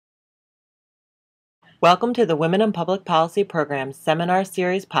Welcome to the Women in Public Policy Program's Seminar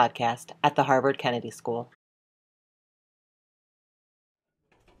Series podcast at the Harvard Kennedy School.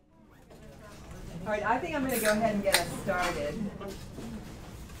 All right, I think I'm going to go ahead and get us started.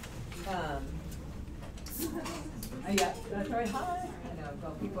 Yeah, that's right. Hi.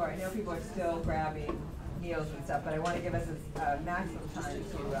 I know people are still grabbing meals and stuff, but I want to give us a maximum time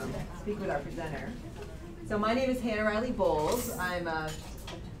to speak with our presenter. So my name is Hannah Riley Bowles. I'm a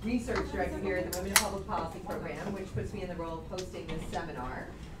research director here at the Women in Public Policy Program, which puts me in the role of hosting this seminar.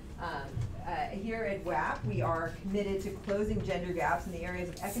 Here at WAP, we are committed to closing gender gaps in the areas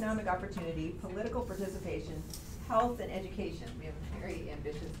of economic opportunity, political participation, health, and education. We have a very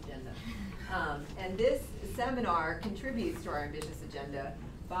ambitious agenda. And this seminar contributes to our ambitious agenda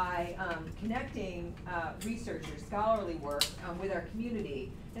by connecting researchers, scholarly work with our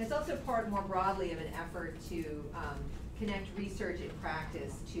community. And it's also part more broadly of an effort to connect research and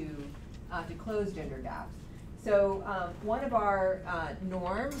practice to close gender gaps. So one of our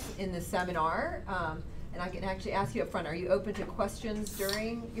norms in the seminar, and I can actually ask you up front, are you open to questions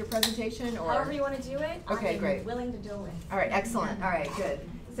during your presentation? Or however you want to do it, okay, great. I'm willing to do it. All right, excellent. All right, good.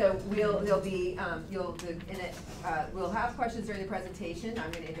 So we'll have questions during the presentation.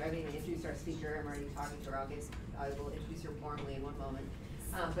 I'm going to introduce our speaker. I'm already talking to her. I will introduce her formally in one moment.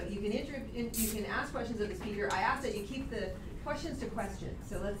 But you can ask questions of the speaker. I ask that you keep the questions to questions.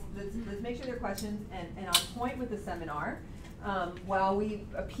 So let's make sure they're questions and on point with the seminar. While we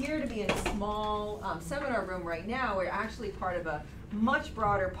appear to be in a small seminar room right now, we're actually part of a much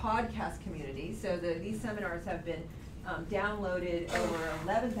broader podcast community. So these seminars have been downloaded over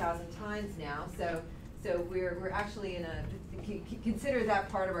 11,000 times now. So we're actually in consider that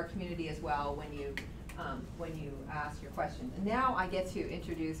part of our community as well when you ask your questions. And now I get to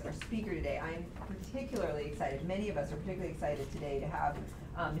introduce our speaker today. I am particularly excited, many of us are particularly excited today to have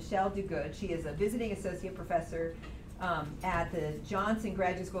Michelle DeGood. She is a visiting associate professor at the Johnson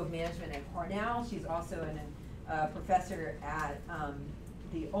Graduate School of Management at Cornell. She's also a professor at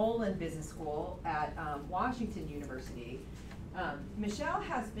the Olin Business School at Washington University. Michelle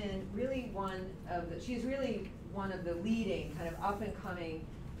has been really she's really one of the leading kind of up and coming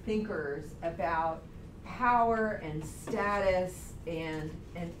thinkers about power and status and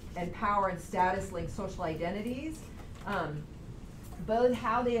power and status linked social identities, both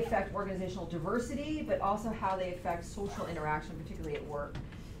how they affect organizational diversity, but also how they affect social interaction, particularly at work.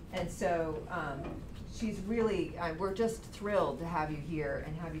 And so she's really, we're just thrilled to have you here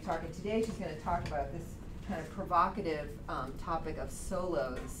and have you talking. Today she's going to talk about this kind of provocative topic of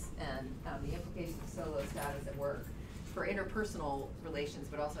solos and the implications of solo status at work for interpersonal relations,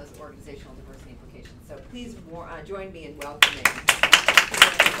 but also as organizational diversity implications. So please join me in welcoming. I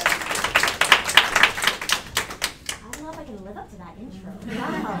don't know if I can live up to that intro.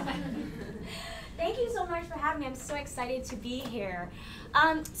 Wow. Thank you so much for having me. I'm so excited to be here.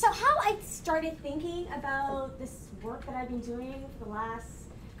 So how I started thinking about this work that I've been doing for the last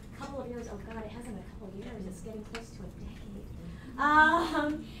couple of years, oh God, it hasn't been a couple of years, it's getting close to a decade.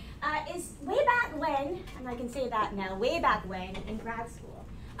 Is way back when, and I can say that now, way back when in grad school,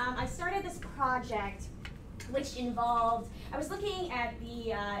 I started this project which involved, I was looking at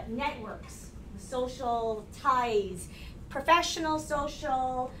the networks, the social ties, professional,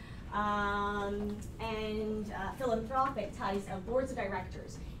 social, and philanthropic ties of boards of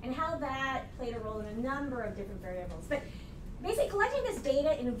directors, and how that played a role in a number of different variables. But basically collecting this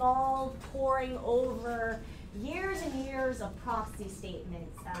data involved poring over years and years of proxy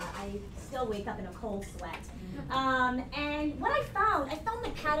statements. I still wake up in a cold sweat. And what I found the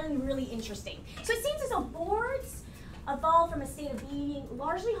pattern really interesting. So it seems as though boards evolved from a state of being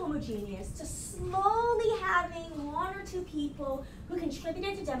largely homogeneous to slowly having one or two people who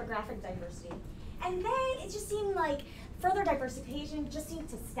contributed to demographic diversity. And then it just seemed like further diversification just seemed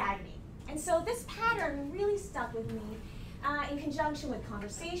to stagnate. And so this pattern really stuck with me in conjunction with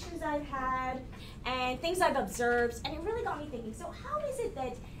conversations I've had and things I've observed, and it really got me thinking, so how is it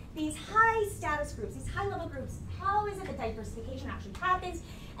that these high status groups, these high level groups, how is it that diversification actually happens,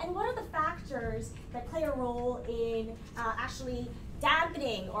 and what are the factors that play a role in actually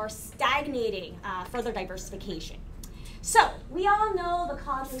dampening or stagnating further diversification? So we all know the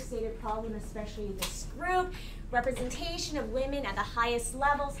commonly stated problem, especially this group, representation of women at the highest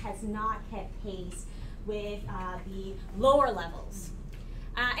levels has not kept pace with the lower levels.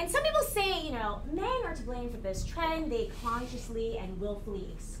 And some people say, men are to blame for this trend. They consciously and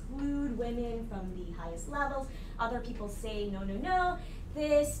willfully exclude women from the highest levels. Other people say, no,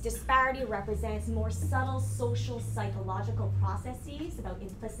 this disparity represents more subtle social psychological processes about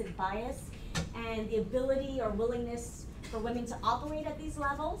implicit bias and the ability or willingness for women to operate at these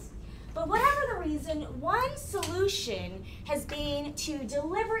levels. But whatever the reason, one solution has been to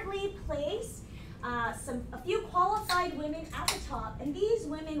deliberately place a few qualified women at the top, and these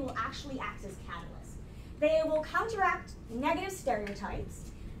women will actually act as catalysts. They will counteract negative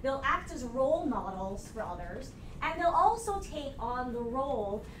stereotypes, they'll act as role models for others, and they'll also take on the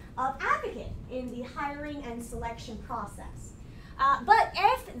role of advocate in the hiring and selection process. But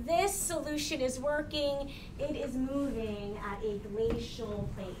if this solution is working, it is moving at a glacial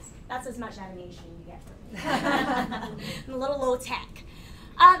pace. That's as much animation you get from me. I'm a little low tech.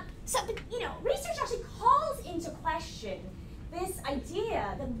 Research actually calls into question this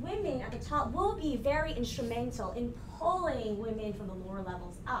idea that women at the top will be very instrumental in pulling women from the lower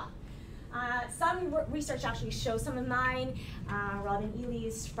levels up. Some research actually shows, some of mine, Robin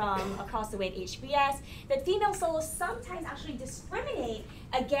Ely's from Across the Way at HBS, that female soloists sometimes actually discriminate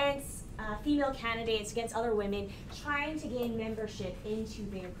against female candidates, against other women, trying to gain membership into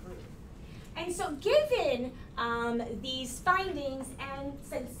their group. And so given these findings and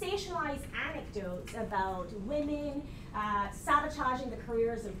sensationalized anecdotes about women sabotaging the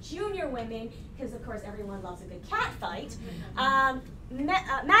careers of junior women, because of course everyone loves a good cat fight,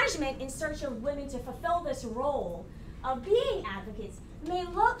 management in search of women to fulfill this role of being advocates may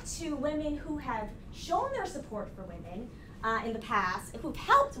look to women who have shown their support for women in the past, who've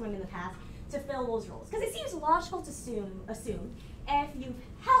helped women in the past, to fill those roles. Because it seems logical to assume if you've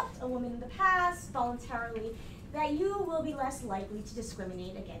helped a woman in the past voluntarily, that you will be less likely to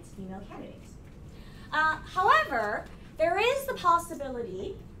discriminate against female candidates. However, there is the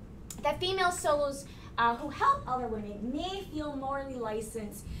possibility that female solos who help other women may feel morally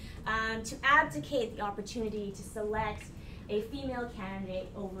licensed to abdicate the opportunity to select a female candidate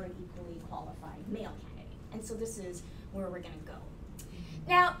over an equally qualified male candidate. And so this is where we're going to go.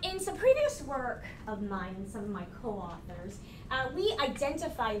 Now, in some previous work of mine and some of my co-authors, we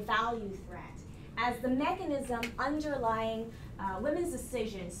identified value threat as the mechanism underlying women's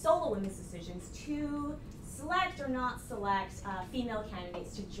decisions, solo women's decisions, to select or not select female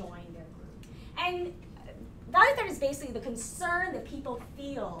candidates to join their group. And value threat is basically the concern that people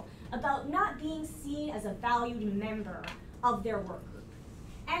feel about not being seen as a valued member of their work group.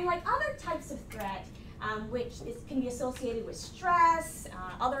 And like other types of threat, which can be associated with stress,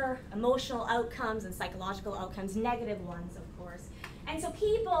 other emotional outcomes and psychological outcomes, negative ones, of course. And so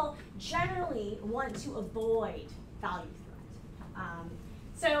people generally want to avoid value threat.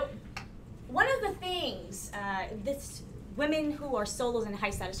 So one of the things, women who are solos in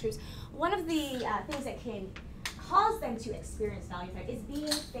high status groups, one of the things that can cause them to experience value threat is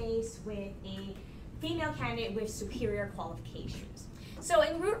being faced with a female candidate with superior qualifications. So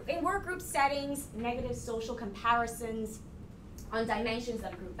in work group settings, negative social comparisons on dimensions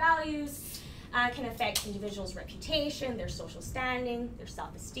of group values can affect individuals' reputation, their social standing, their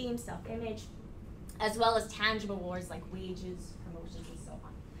self-esteem, self-image, as well as tangible rewards like wages, promotions, and so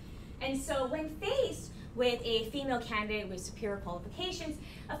on. And so when faced with a female candidate with superior qualifications,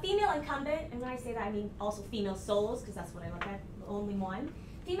 a female incumbent, and when I say that I mean also female solos, because that's what I look at, only one,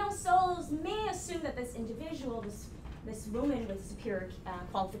 female solos may assume that this individual, this woman with superior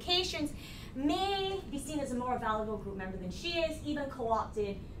qualifications, may be seen as a more valuable group member than she is, even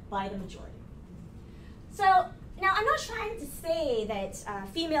co-opted by the majority. So now I'm not trying to say that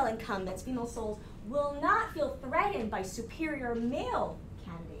female incumbents, female solos, will not feel threatened by superior male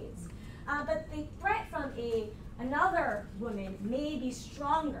candidates, but the threat from another woman may be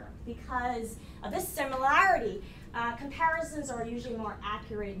stronger because of this similarity. Comparisons are usually more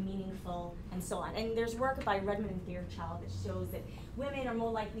accurate, meaningful, and so on. And there's work by Redmond and Fairchild that shows that women are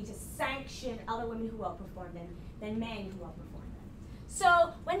more likely to sanction other women who outperform them than men who outperform them.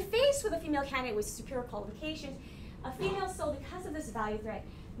 So when faced with a female candidate with superior qualifications, a female soul, because of this value threat,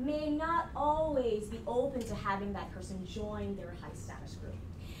 may not always be open to having that person join their high status group.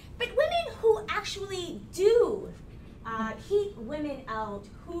 But women who actually do keep women out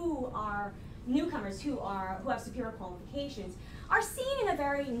who are newcomers, who have superior qualifications, are seen in a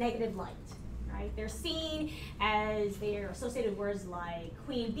very negative light, right? They're seen as, they're associated with words like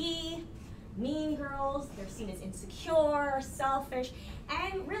queen bee, mean girls, they're seen as insecure, selfish,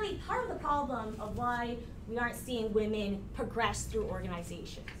 and really part of the problem of why we aren't seeing women progress through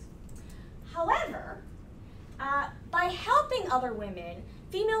organizations. However, by helping other women,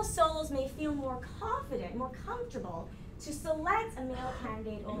 female solos may feel more confident, more comfortable to select a male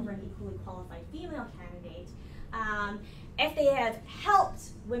candidate over an equally qualified female candidate if they have helped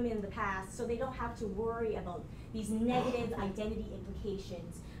women in the past, so they don't have to worry about these negative identity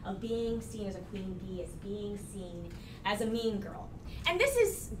implications of being seen as a queen bee, as being seen as a mean girl. And this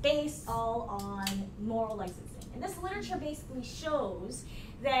is based all on moral licensing. And this literature basically shows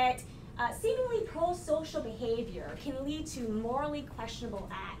that seemingly pro-social behavior can lead to morally questionable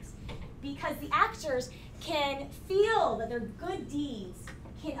acts because the actors can feel that their good deeds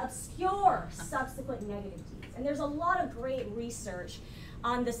can obscure subsequent negative deeds. And there's a lot of great research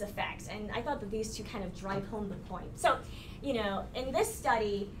on this effect, and I thought that these two kind of drive home the point. So, you know, in this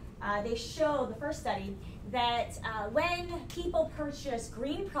study, they show, the first study, that when people purchase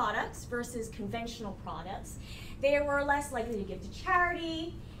green products versus conventional products, they were less likely to give to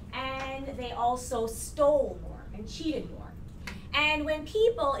charity, and they also stole more and cheated more. And when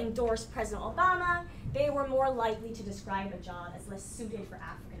people endorsed President Obama, they were more likely to describe a job as less suited for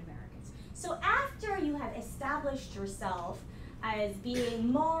African Americans. So after you have established yourself as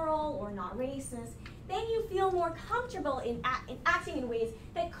being moral or not racist, then you feel more comfortable in acting in ways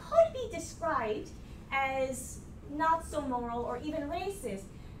that could be described as not so moral or even racist,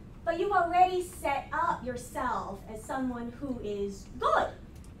 but you already set up yourself as someone who is good.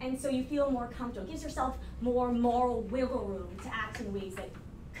 And so you feel more comfortable. It gives yourself more moral wiggle room to act in ways that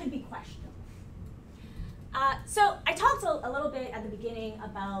could be questionable. So I talked a little bit at the beginning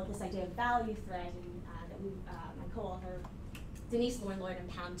about this idea of value thread that my co-author Denise Lloyd and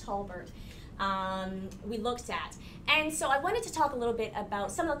Pam Talbert we looked at. And so I wanted to talk a little bit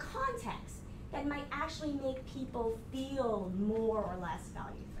about some of the context that might actually make people feel more or less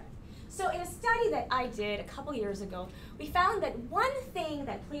value threat. So in a study that I did a couple years ago, we found that one thing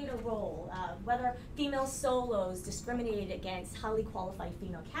that played a role, whether female solos discriminated against highly qualified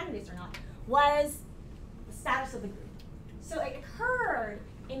female candidates or not, was the status of the group. So it occurred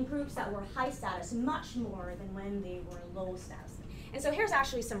in groups that were high status much more than when they were low status. And so here's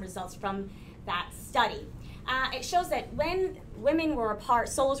actually some results from that study. It shows that when women were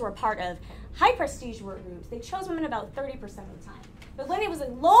solos were a part of high prestige work groups, they chose women about 30% of the time. But when it was a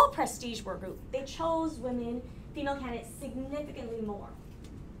low prestige work group, they chose women, female candidates, significantly more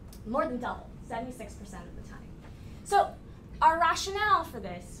than double, 76% of the time. So our rationale for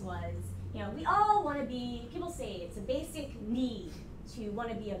this was, you know, we all want to be, people say it's a basic need to want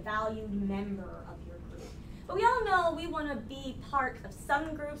to be a valued member of your group. But we all know we want to be part of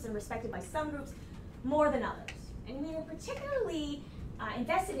some groups and respected by some groups more than others. And we are particularly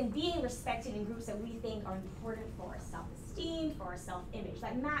invested in being respected in groups that we think are important for our self-esteem, for our self-image,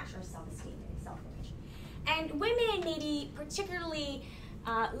 that match our self-esteem and self-image. And women may be particularly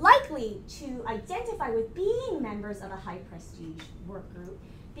likely to identify with being members of a high prestige work group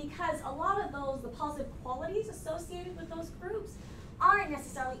because a lot of the positive qualities associated with those groups aren't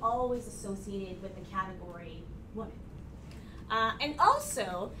necessarily always associated with the category woman. And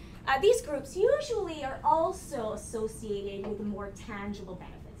also, these groups usually are also associated with more tangible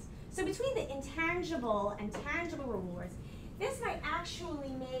benefits. So between the intangible and tangible rewards, this might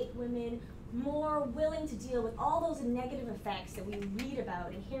actually make women more willing to deal with all those negative effects that we read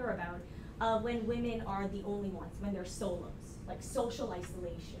about and hear about when women are the only ones, when they're solos, like social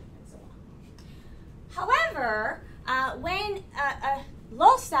isolation and so on. However, when a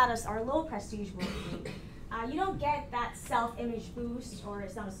low status or low prestige work group, you don't get that self-image boost, or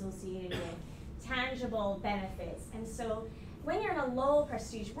it's not associated with tangible benefits. And so when you're in a low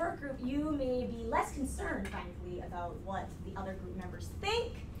prestige work group, you may be less concerned, frankly, about what the other group members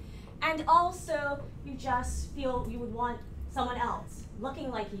think. And also, you just feel you would want someone else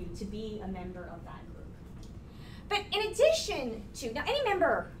looking like you to be a member of that group. But in addition to, now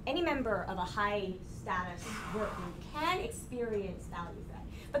any member of a high status work group can experience value threat.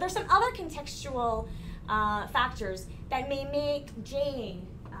 But there's some other contextual factors that may make Jane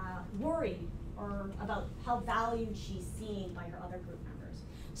worried or about how valued she's seen by her other group members.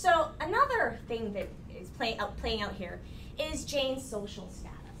 So another thing that is playing out here is Jane's social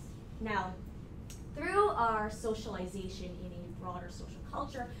status. Now, through our socialization in a broader social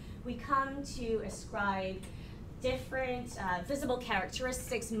culture, we come to ascribe different visible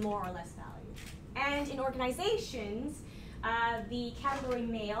characteristics more or less value. And in organizations, the category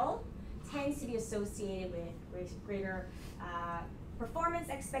male tends to be associated with greater performance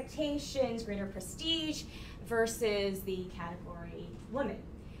expectations, greater prestige, versus the category woman.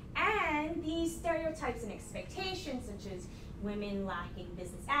 And these stereotypes and expectations, such as women lacking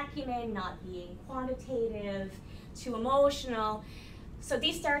business acumen, not being quantitative, too emotional, so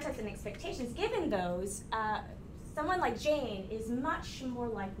these stereotypes and expectations, given those, someone like Jane is much more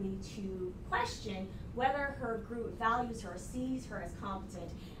likely to question whether her group values her or sees her as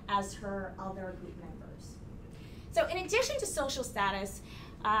competent as her other group members. So in addition to social status,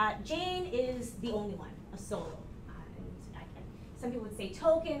 Jane is the only one, a solo. Some people would say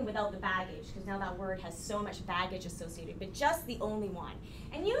token without the baggage, because now that word has so much baggage associated, but just the only one.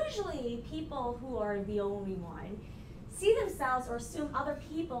 And usually people who are the only one see themselves or assume other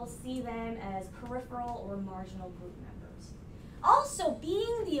people see them as peripheral or marginal group members. Also,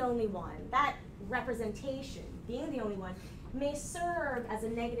 being the only one, that representation, being the only one, may serve as a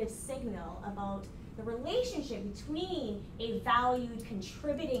negative signal about the relationship between a valued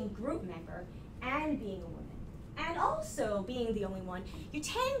contributing group member and being a woman. And also, being the only one, you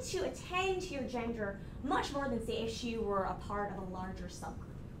tend to attend to your gender much more than, say, if you were a part of a larger subgroup.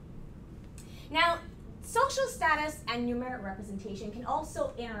 Now, social status and numeric representation can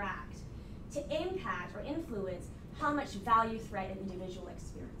also interact to impact or influence how much value threat an individual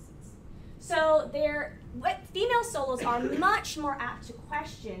experiences. So female solos are much more apt to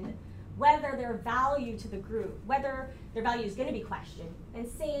question whether their value to the group, whether their value is going to be questioned, than,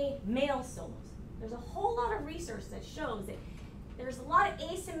 say, male solos. There's a whole lot of research that shows that there's a lot of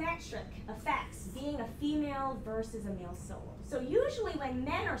asymmetric effects being a female versus a male solo. So usually when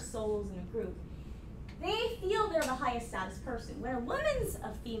men are solos in a group, they feel they're the highest status person. When a woman's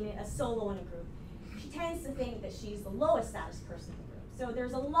a solo in a group, she tends to think that she's the lowest status person in the group. So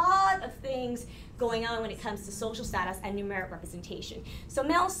there's a lot of things going on when it comes to social status and numeric representation. So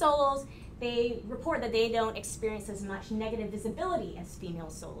male solos, they report that they don't experience as much negative visibility as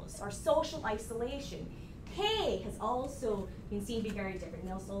female solos, or social isolation. Pay has also been seen to be very different.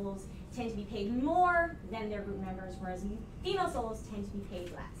 Male solos tend to be paid more than their group members, whereas female solos tend to be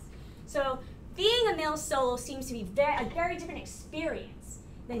paid less. So being a male solo seems to be a very different experience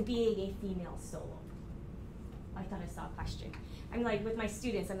than being a female solo. I thought I saw a question. I'm like, with my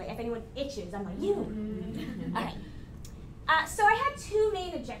students, I'm like, if anyone itches, I'm like, you. All right. So I had two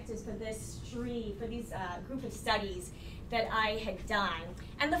main objectives for this group of studies that I had done.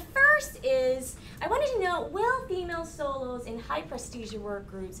 And the first is, I wanted to know, will female solos in high prestige work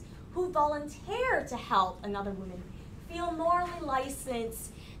groups who volunteer to help another woman feel morally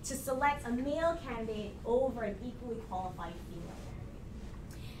licensed to select a male candidate over an equally qualified female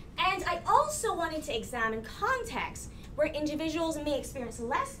candidate? And I also wanted to examine contexts where individuals may experience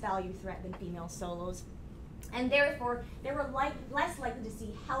less value threat than female solos, and therefore they were less likely to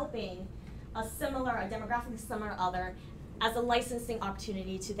see helping a demographically similar other as a licensing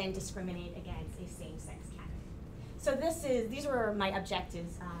opportunity to then discriminate against a same-sex candidate. So these were my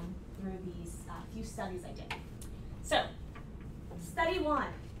objectives through these few studies I did. So, study one.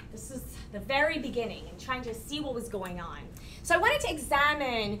 This is the very beginning and trying to see what was going on. So I wanted to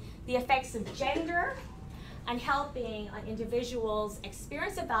examine the effects of gender and helping individuals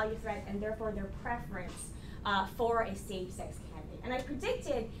experience a value threat and therefore their preference for a same-sex candidate. And I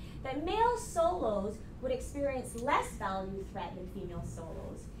predicted that male solos would experience less value threat than female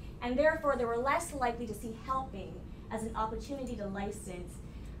solos, and therefore they were less likely to see helping as an opportunity to license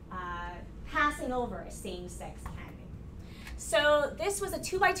passing over a same-sex candidate. So this was a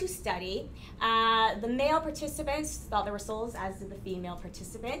 2-by-2 study. The male participants thought they were solos, as did the female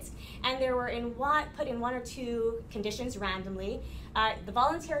participants, and they were put in one or two conditions randomly. The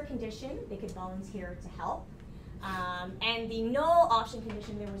volunteer condition, they could volunteer to help, and the no option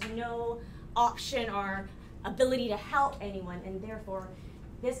condition, there was no option or ability to help anyone, and therefore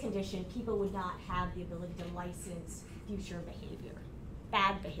this condition, people would not have the ability to license future behavior,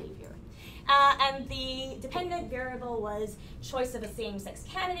 bad behavior. And the dependent variable was choice of a same-sex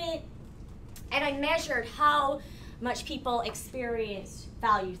candidate, and I measured how much people experienced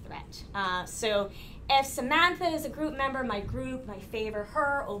value threat. So if Samantha is a group member, my group might favor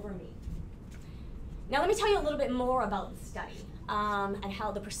her over me. Now let me tell you a little bit more about the study and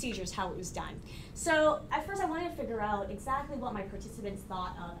how the procedures, how it was done. So at first I wanted to figure out exactly what my participants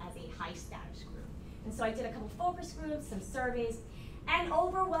thought of as a high status group. And so I did a couple focus groups, some surveys, and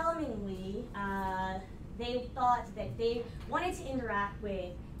overwhelmingly they thought that they wanted to interact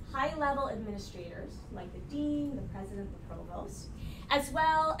with high-level administrators like the dean, the president, the provost, as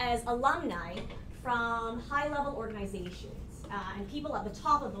well as alumni from high-level organizations and people at the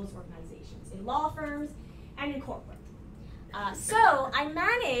top of those organizations, in law firms and in corporate. So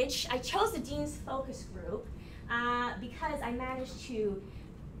I chose the dean's focus group because I managed to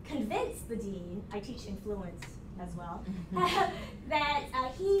convince the dean, I teach influence as well, that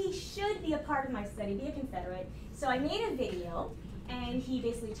he should be a part of my study, be a Confederate. So I made a video, and he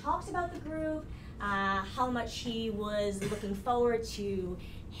basically talked about the group, how much he was looking forward to,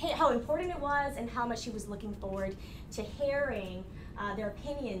 how important it was, and how much he was looking forward to hearing their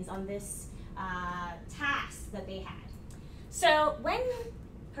opinions on this task that they had. So when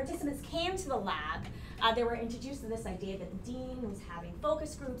participants came to the lab, they were introduced to this idea that the dean was having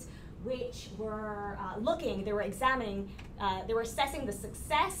focus groups which were they were assessing the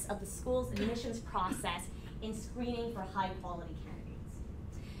success of the school's admissions process in screening for high quality candidates.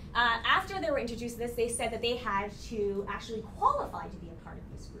 After they were introduced to this, they said that they had to actually qualify to be a part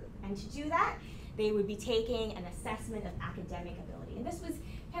of this group. And to do that, they would be taking an assessment of academic ability. And this was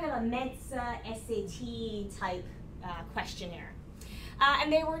kind of a Mensa SAT type questionnaire.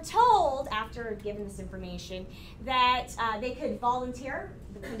 And they were told, after given this information, that they could volunteer,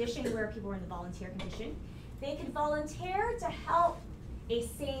 the condition where people were in the volunteer condition, they could volunteer to help a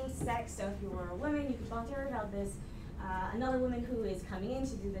same-sex, so if you were a woman, you could volunteer to help this, another woman who is coming in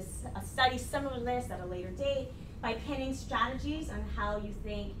to do this, a study similar to this at a later date, by penning strategies on how you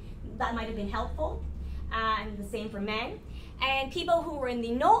think that might have been helpful, and the same for men. And people who were in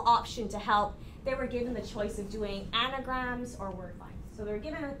the no option to help, they were given the choice of doing anagrams or word finds. So they were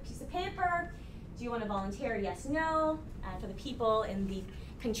given a piece of paper, do you want to volunteer, yes, no. For the people in the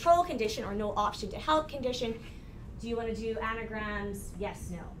control condition or no option to help condition, do you want to do anagrams, yes,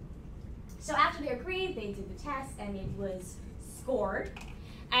 no. So after they agreed, they did the test and it was scored.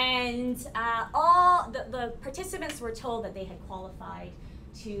 And all the participants were told that they had qualified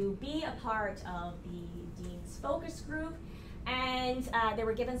to be a part of the Dean's focus group, and they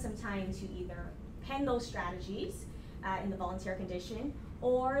were given some time to either pen those strategies in the volunteer condition,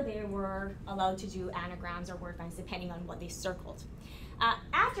 or they were allowed to do anagrams or word finds depending on what they circled.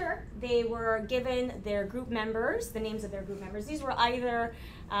 After they were given their group members, the names of their group members, these were either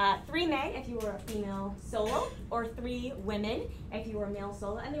 3 men if you were a female solo, or 3 women if you were a male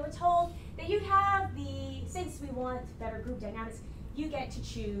solo, and they were told that you'd have since we want better group dynamics, you get to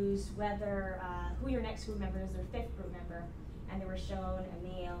choose whether, who your next group member is, their 5th group member, and they were shown a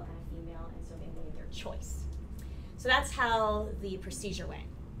male and a female, and so they made their choice. So that's how the procedure went.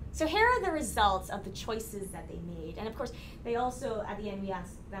 So here are the results of the choices that they made. And of course, they also, at the end, we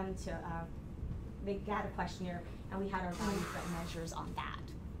asked them to, they got a questionnaire, and we had our value threat measures on that.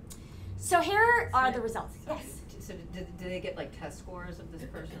 So here are the results. Yes? So did they get like test scores of this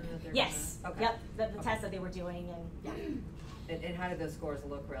person that they're Yes. gonna, okay. Yep, the test that they were doing, and yeah. And how did those scores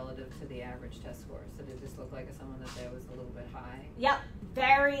look relative to the average test scores? So did this look like someone that was a little bit high? Yep,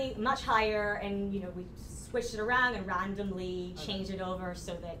 very much higher, and we switched it around and randomly changed it over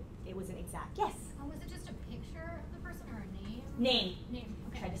so that it was an exact. Yes? Was it just a picture of the person or a name? Name. Name,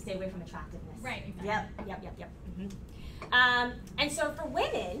 okay. Tried to stay away from attractiveness. Right, exactly. Yep. Mm-hmm. And so for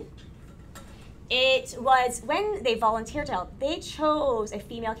women, it was, when they volunteered to help, they chose a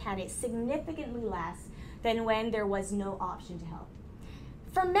female candidate significantly less than when there was no option to help.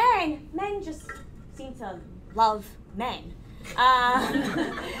 For men just seem to love men.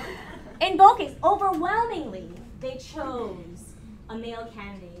 In both cases, overwhelmingly, they chose a male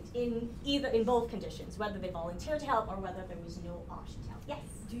candidate in both conditions, whether they volunteered to help or whether there was no option to help. Yes?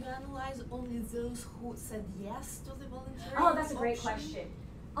 Do you analyze only those who said yes to the voluntary Oh, that's a great option? question.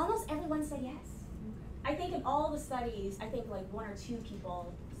 Almost everyone said yes. I think in all the studies, I think like 1 or 2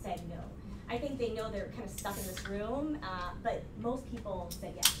 people said no. I think they know they're kind of stuck in this room, but most people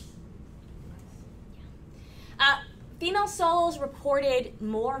said yes. Female solos reported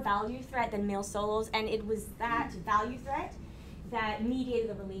more value threat than male solos, and it was that value threat that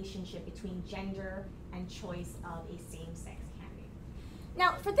mediated the relationship between gender and choice of a same-sex candidate.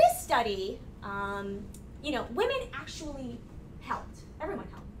 Now, for this study, women actually helped. Everyone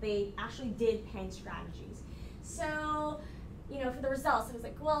helped. They actually did pen strategies. So, for the results, it was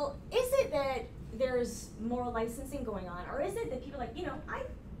like, well, is it that there's moral licensing going on, or is it that people are like, I've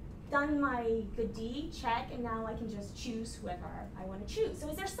done my good deed, check, and now I can just choose whoever I want to choose? So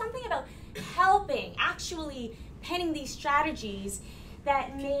is there something about helping, actually penning these strategies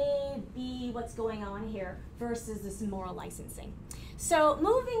that may be what's going on here versus this moral licensing? So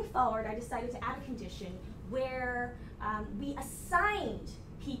moving forward, I decided to add a condition where we assigned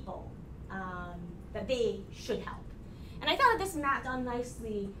people that they should help. And I thought that this mapped on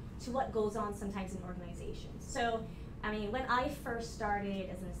nicely to what goes on sometimes in organizations. So, when I first started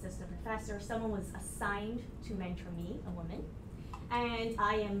as an assistant professor, someone was assigned to mentor me, a woman, and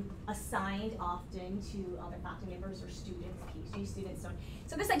I am assigned often to other faculty members or students, PhD students.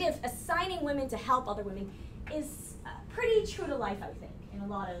 So this idea of assigning women to help other women is pretty true to life, I think, in a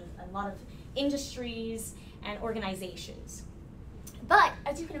lot of industries and organizations. But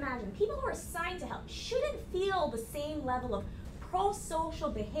as you can imagine, people who are assigned to help shouldn't feel the same level of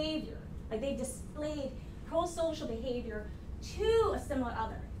pro-social behavior, like they displayed pro-social behavior to a similar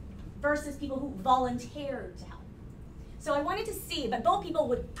other, versus people who volunteered to help. So I wanted to see that both people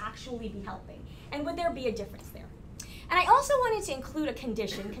would actually be helping, and would there be a difference there? And I also wanted to include a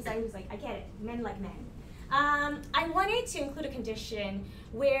condition, because I was like, I get it, men like men. I wanted to include a condition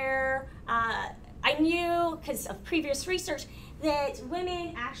where I knew, because of previous research, that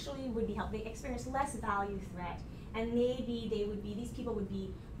women actually would be helped. They experience less value threat, and maybe these people would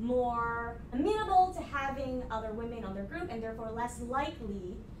be more amenable to having other women on their group and therefore less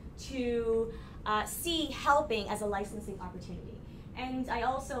likely to see helping as a licensing opportunity. And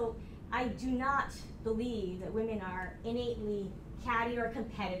I do not believe that women are innately catty or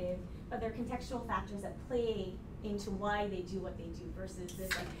competitive, but there are contextual factors that play into why they do what they do versus this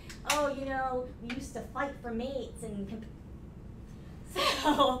like, oh, you know, we used to fight for mates and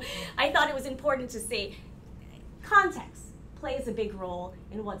so I thought it was important to say context plays a big role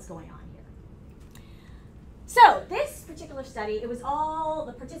in what's going on here. So this particular study,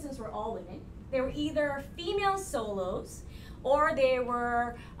 the participants were all women. They were either female solos or they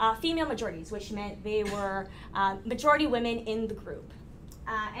were female majorities, which meant they were majority women in the group.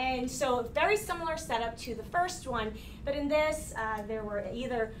 And so very similar setup to the first one, but in this, there were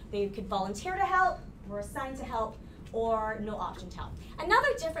either they could volunteer to help, were assigned to help, or no option to help. Another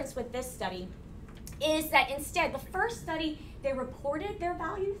difference with this study is that instead, the first study, they reported their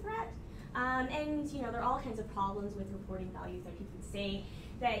value threat. And you know, there are all kinds of problems with reporting value threat. People can say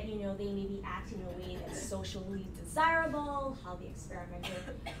that, you know, they may be acting in a way that's socially desirable, how the experimenter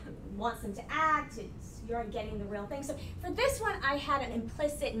wants them to act, you aren't getting the real thing. So for this one, I had an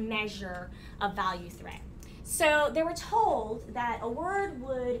implicit measure of value threat. So they were told that a word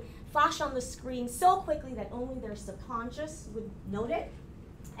would flash on the screen so quickly that only their subconscious would note it.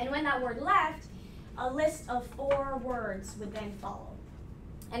 And when that word left, a list of 4 words would then follow.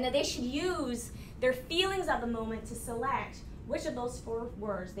 And that they should use their feelings of the moment to select which of those 4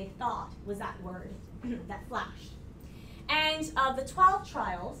 words they thought was that word that flashed. And of the 12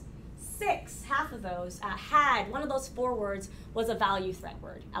 trials, 6, half of those, had one of those 4 words was a value threat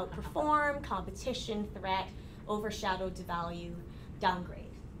word. Outperform, competition, threat, overshadow, devalue, downgrade.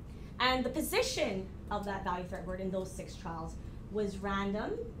 And the position of that value threat word in those 6 trials was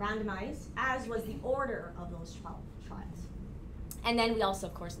randomized, as was the order of those 12 trials. And then we also,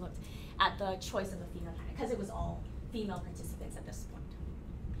 of course, looked at the choice of the female candidate, because it was all female participants at this point.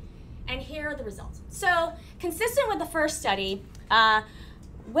 And here are the results. So, consistent with the first study,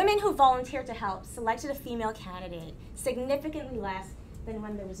 women who volunteered to help selected a female candidate significantly less than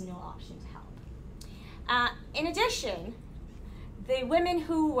when there was no option to help. In addition, the women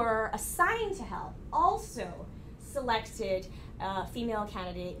who were assigned to help also selected a female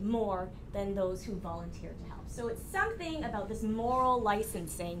candidate more than those who volunteered to help. So it's something about this moral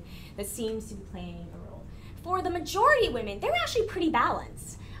licensing that seems to be playing a role. For the majority of women, they were actually pretty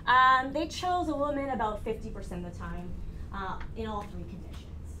balanced. They chose a woman about 50% of the time in all 3 conditions.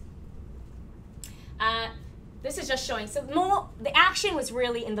 This is just showing, so the action was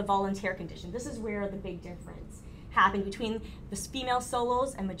really in the volunteer condition. This is where the big difference happened between the female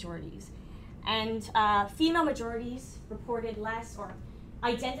solos and majorities. And female majorities reported less or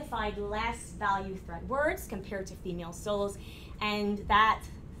identified less value threat words compared to female solos, and that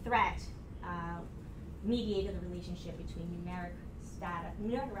threat mediated the relationship between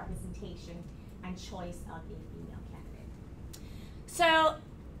numeric representation and choice of a female candidate. So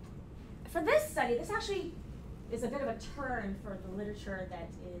for this study, this actually is a bit of a turn for the literature that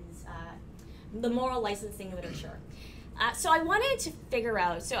is the moral licensing literature. So I wanted to figure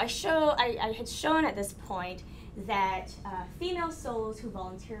out, so I had shown at this point that female solos who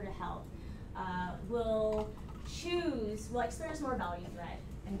volunteer to help will experience more value threat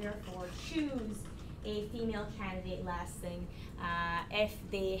and therefore choose a female candidate less than if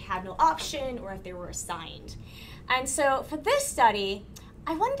they had no option or if they were assigned. And so for this study,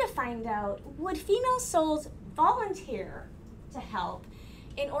 I wanted to find out, would female solos volunteer to help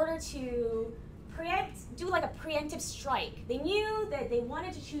in order to do like a preemptive strike? They knew that they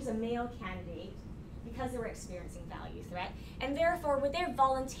wanted to choose a male candidate because they were experiencing value threat, and therefore would they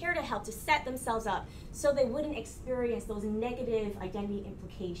volunteer to help to set themselves up so they wouldn't experience those negative identity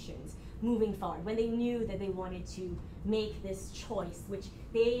implications moving forward when they knew that they wanted to make this choice which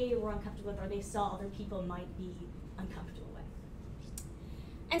they were uncomfortable with or they saw other people might be uncomfortable with.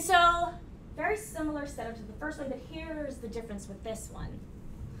 And so, very similar setup to the first one, but here's the difference with this one.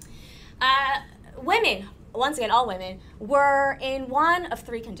 Women, once again, all women, were in one of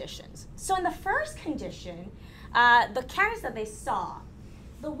 3 conditions. So in the first condition, the candidates that they saw,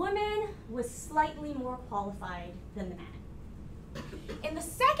 the woman was slightly more qualified than the man. In the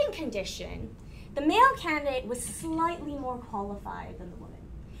second condition, the male candidate was slightly more qualified than the woman.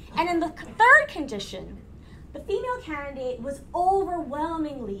 And in the third condition, the female candidate was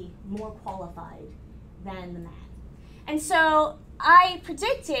overwhelmingly more qualified than the man. And so I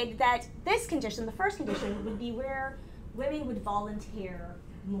predicted that this condition, the first condition, would be where women would volunteer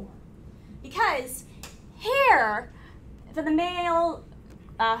more. Because here, for the male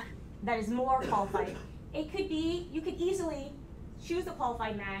that is more qualified, it could be, you could easily choose a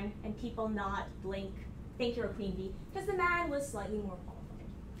qualified man and people not think you're a queen bee because the man was slightly more qualified.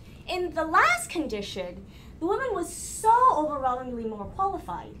 In the last condition, the woman was so overwhelmingly more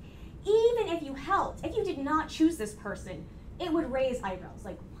qualified. Even if you helped, if you did not choose this person, it would raise eyebrows.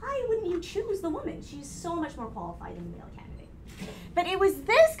 Like, why wouldn't you choose the woman? She's so much more qualified than the male candidate. But it was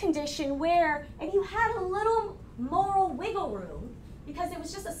this condition where if you had a little moral wiggle room, because it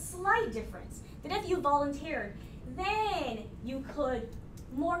was just a slight difference, that if you volunteered, then you could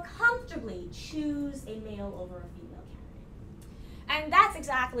more comfortably choose a male over a female candidate. And that's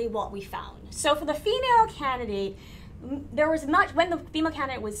exactly what we found. So for the female candidate, there was when the female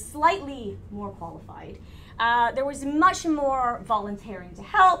candidate was slightly more qualified, there was much more volunteering to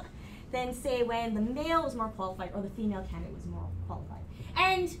help than, say, when the male was more qualified or the female candidate was more qualified.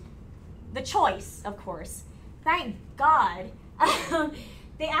 And the choice, of course, thank God,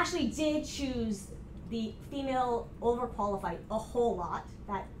 they actually did choose the female overqualified a whole lot.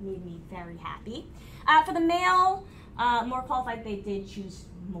 That made me very happy. For the male more qualified, they did choose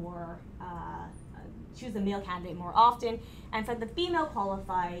the male candidate more often. And for the female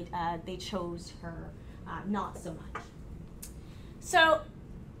qualified, they chose her not so much. So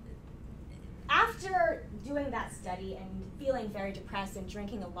after doing that study and feeling very depressed and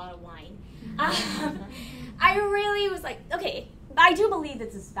drinking a lot of wine, I really was like, okay, I do believe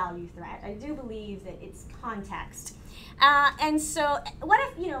that this is value threat. I do believe that it's context. And so what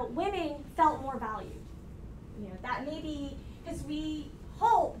if, women felt more valued? That maybe, because we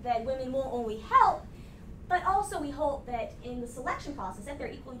hope that women won't only help, but also we hope that in the selection process, if they're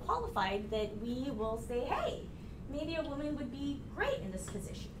equally qualified, that we will say, hey, maybe a woman would be great in this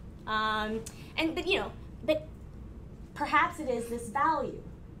position. But perhaps it is this value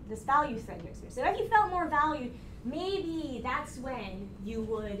threat you experience. So if you felt more valued, maybe that's when you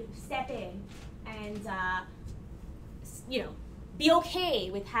would step in and, be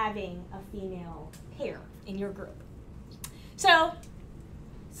okay with having a female pair in your group. So,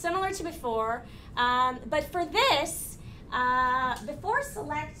 similar to before, but for this, before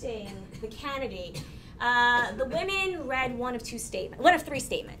selecting the candidate, the women read one of three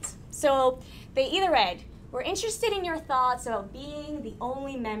statements. So they either read, "We're interested in your thoughts about being the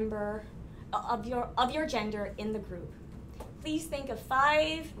only member of your gender in the group. Please think of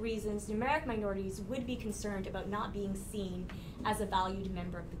 5 reasons numeric minorities would be concerned about not being seen as a valued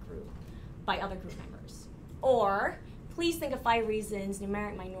member of the group by other group members." Or, please think of 5 reasons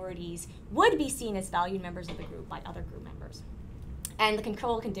numeric minorities would be seen as valued members of the group by other group members. And the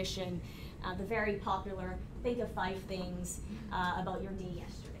control condition, the very popular, think of 5 things about your day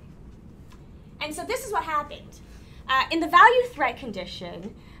yesterday. And so this is what happened. In the value threat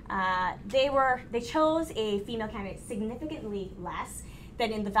condition, they chose a female candidate significantly less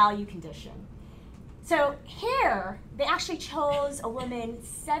than in the value condition. So here, they actually chose a woman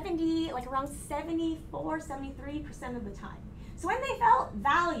around 74, 73% of the time. So when they felt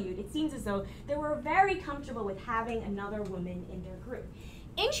valued, it seems as though they were very comfortable with having another woman in their group.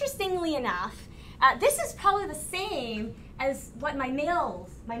 Interestingly enough, this is probably the same as what my male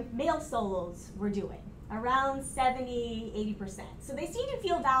solos were doing, around 70, 80%. So they seem to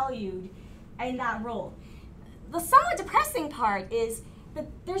feel valued in that role. The somewhat depressing part is that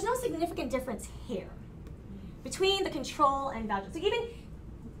there's no significant difference here between the control and value. So even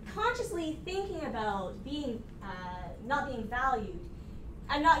consciously thinking about not being valued,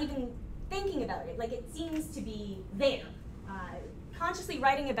 I'm not even thinking about it. Like, it seems to be there. Consciously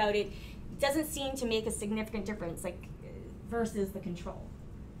writing about it doesn't seem to make a significant difference, like, versus the control.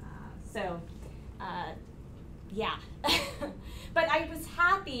 Yeah. But I was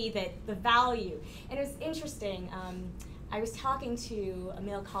happy that the value, and it was interesting, I was talking to a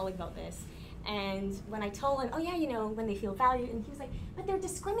male colleague about this, and when I told him, oh yeah, when they feel valued, and he was like, but they're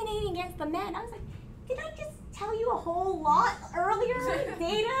discriminating against the men. I was like, did I just tell you a whole lot earlier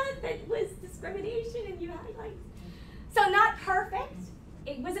data that was discrimination, and you had like, so not perfect.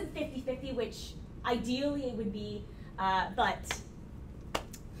 It wasn't 50-50, which ideally it would be, but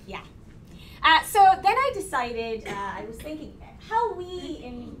yeah. So then I decided, I was thinking, how we,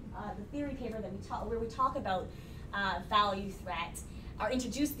 in the theory paper that where we talk about value threat, or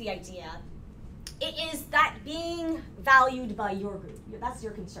introduce the idea, it is that being valued by your group. That's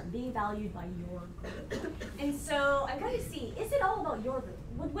your concern, being valued by your group. And so I'm going to see, is it all about your group?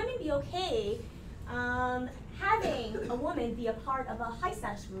 Would women be okay having a woman be a part of a high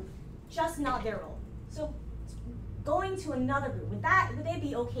status group, just not their own? So going to another group, would they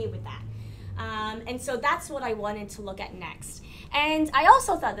be okay with that? And so that's what I wanted to look at next. And I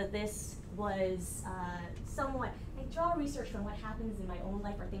also thought that this was somewhat, I draw research from what happens in my own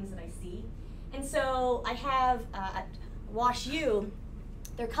life or things that I see. And so I have WashU,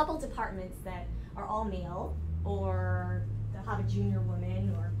 there are a couple departments that are all male, or they'll have a junior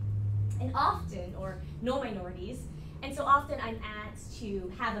woman, and often, or no minorities. And so often I'm asked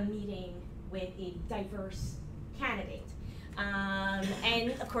to have a meeting with a diverse candidate.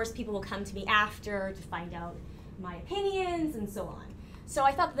 And of course people will come to me after to find out my opinions and so on. So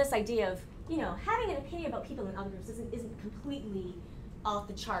I thought this idea of, having an opinion about people in other groups isn't completely off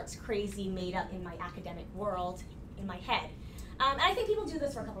the charts, crazy, made up in my academic world, in my head. And I think people do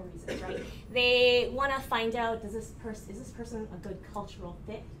this for a couple of reasons, right? They want to find out, is this person a good cultural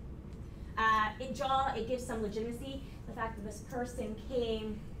fit? It gives some legitimacy, the fact that this person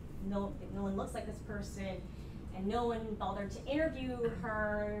came, no one looks like this person, and no one bothered to interview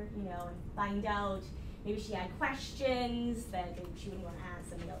her, and find out maybe she had questions that she wouldn't want to ask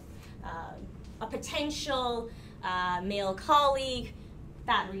a potential male colleague,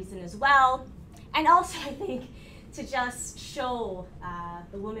 that reason as well. And also I think to just show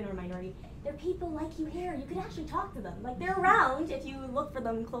the woman or minority, they're people like you here. You could actually talk to them. Like, they're around if you look for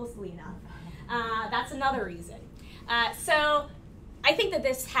them closely enough. That's another reason. So I think that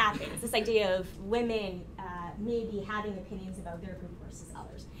this happens, this idea of women maybe having opinions about their group versus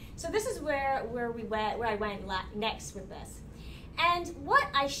others. So this is where I went next with this. And what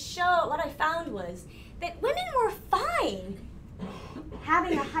I found was that women were fine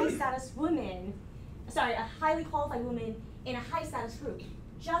having a highly qualified woman in a high status group,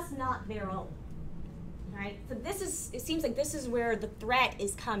 just not their own. Right? So it seems like this is where the threat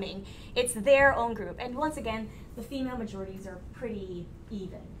is coming. It's their own group. And once again, the female majorities are pretty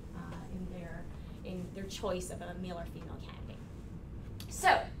even in their choice of a male or female candidate.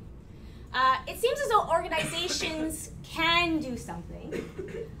 So it seems as though organizations can do something.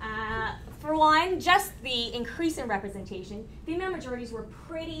 For one, just the increase in representation. Female majorities were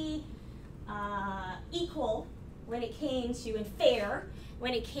pretty equal when it came to, and fair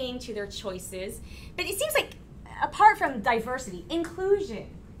when it came to their choices. But it seems like, apart from diversity, inclusion,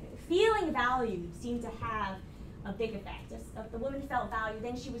 feeling valued seemed to have a big effect. If the woman felt valued,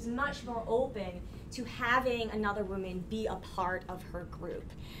 then she was much more open to having another woman be a part of her group.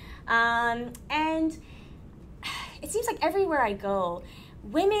 And it seems like everywhere I go,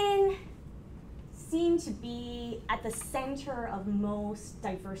 women seem to be at the center of most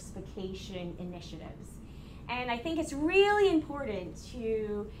diversification initiatives. And I think it's really important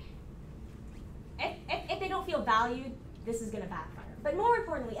to, if they don't feel valued, this is going to backfire. But more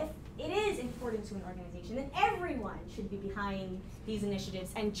importantly, if it is important to an organization, then everyone should be behind these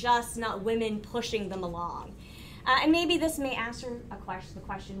initiatives and just not women pushing them along. And maybe this may answer the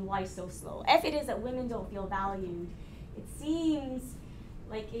question, why so slow? If it is that women don't feel valued, it seems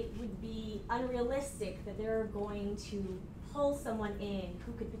like it would be unrealistic that they're going to pull someone in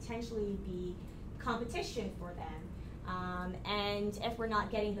who could potentially be competition for them. And if we're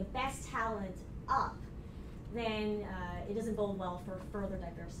not getting the best talent up, then it doesn't bode well for further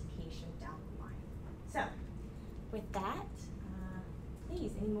diversification down the line. So, with that,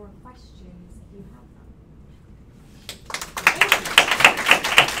 please, any more questions if you have them?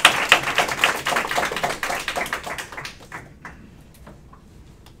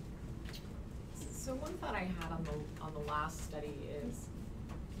 So one thought I had on the last study is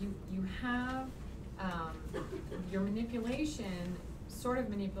you have your manipulation sort of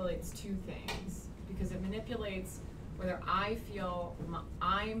manipulates two things, because it manipulates whether I feel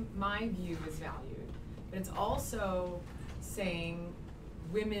my view is valued, but it's also saying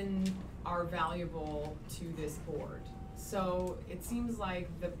women are valuable to this board. So it seems like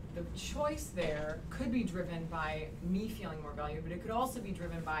the choice there could be driven by me feeling more valued, but it could also be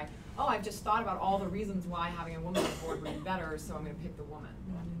driven by, oh, I've just thought about all the reasons why having a woman on the board would be better, so I'm going to pick the woman.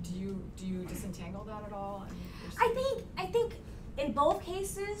 Do you disentangle that at all? I think in both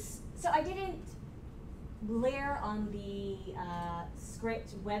cases, so I didn't layer on the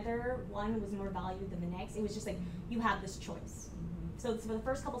script whether one was more valued than the next. It was just like, you have this choice. So for the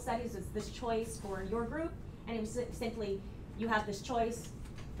first couple studies, it's this choice for your group, and it was simply, you have this choice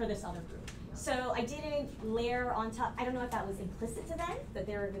for this other group. So I didn't layer on top. I don't know if that was implicit to them, that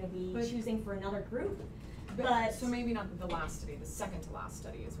they were going to be choosing for another group. But so maybe not the last study, the second to last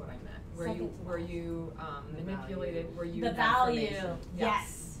study is what I meant, where you manipulated, where you the value.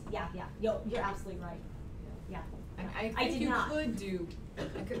 Yes. Yeah. You're absolutely right. Yeah. And I think you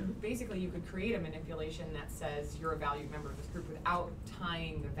could create a manipulation that says you're a valued member of this group without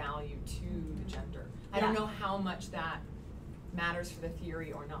tying the value to the gender. I don't know how much that matters for the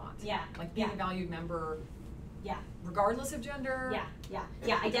theory or not. Yeah. Like being a valued member. Yeah. Regardless of gender. Yeah.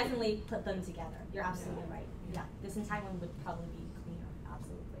 I definitely put them together. You're absolutely right. Yeah. This entire one would probably be cleaner.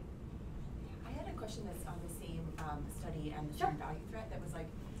 Absolutely. I had a question that's on the same study and the Sure. student value threat that was like,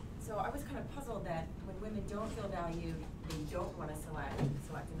 so I was kind of puzzled that when women don't feel valued, they don't want to select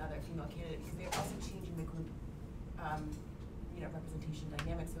another female candidate because they're also changing the group, representation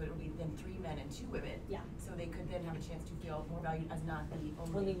dynamics. So it will be then 3 men and 2 women. Yeah. So they could then have a chance to feel more valued as not the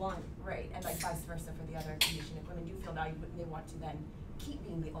Only one. Right, and like vice versa for the other condition. If women do feel valued, wouldn't they want to then keep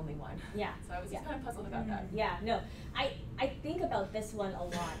being the only one? Yeah. So I was just kind of puzzled about that. Yeah, no, I think about this one a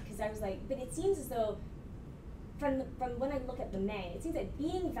lot because I was like, but it seems as though from when I look at the men, it seems that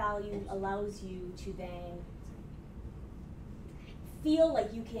being valued allows you to then feel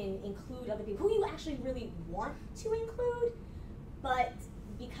like you can include other people who you actually really want to include, but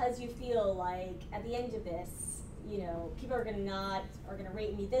because you feel like at the end of this, people are gonna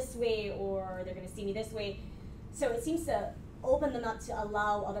rate me this way or they're gonna see me this way. So it seems to open them up to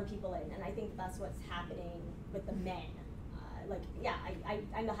allow other people in, and I think that's what's happening with the men.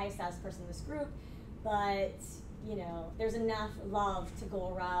 I'm the highest status person in this group, but there's enough love to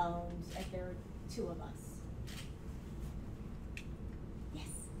go around if there are 2 of us.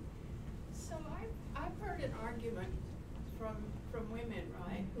 Yes. So I've heard an argument from women,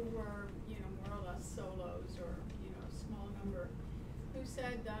 right, who were more or less solos or a small number, who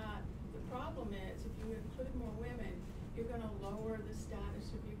said that the problem is if you include more women, you're going to lower the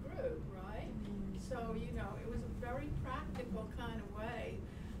status of your group, right? Mm-hmm. So it was a very practical kind of way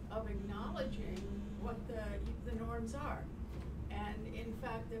of acknowledging what the norms are. And in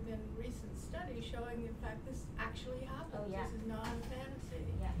fact, there have been recent studies showing, in fact, this actually happens. Oh, yeah. This is not a fantasy.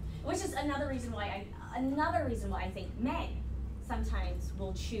 Yeah. Which is another reason why I think men sometimes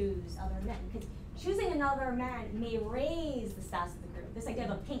will choose other men, because choosing another man may raise the status of the group. This idea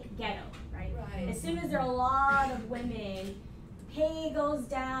of a pink ghetto, right? Right. As soon as there are a lot of women, pay goes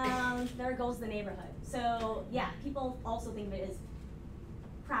down, there goes the neighborhood. So yeah, people also think of it as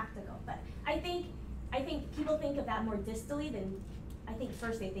practical, but I think people think of that more distally than I think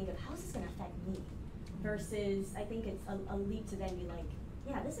first they think of how is this going to affect me, versus I think it's a leap to then be like,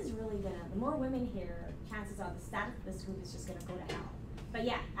 yeah, this is really the more women here, chances are the status of this group is just going to go to hell. But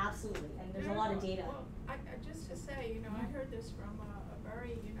yeah, absolutely, and there's a lot of data. Well, just to say, I heard this from a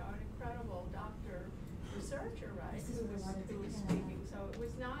very, an incredible doctor researcher, right? This is who was speaking. So it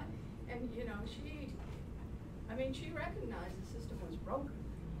was not, and she recognized the system was broken.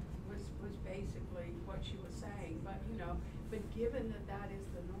 Was basically what she was saying, but given that is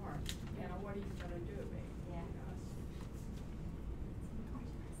the norm, what are you going to do? Yeah.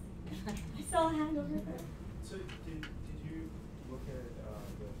 I saw a hand over there. So did you look at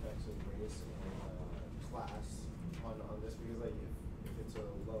the effects of race and class on this? Because if it's a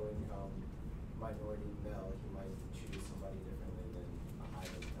low income minority male, he might choose somebody differently than a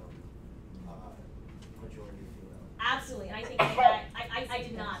high income majority female. Absolutely, and I think that I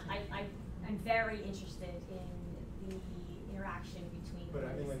did not. I'm very interested in the interaction between. But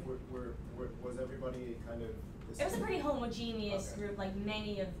I mean, was everybody kind of? It was a pretty homogeneous Okay. group. Like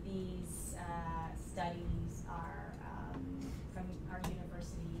many of these studies are from our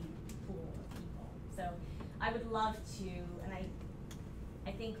university pool of people. So I would love to, and I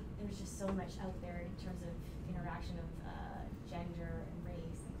think there's just so much out there in terms of interaction of gender and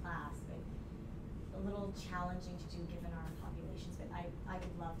race and class, but a little challenging to do given our populations. But I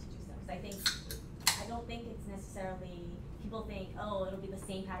would love to do so because I don't think it's necessarily people think, oh, it'll be the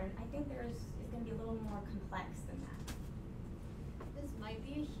same pattern. I think it's going to be a little more complex than that. This might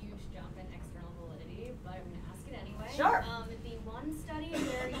be a huge jump in external validity, but I'm going to ask it anyway. Sure. The one study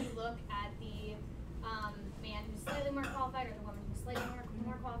where you look at the man who's slightly more qualified, or the woman who's slightly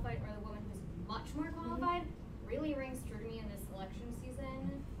more qualified, or the woman who's much more qualified, really rings true to me in this election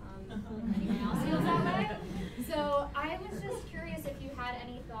season. If anyone else feels that way. So I was just curious if you had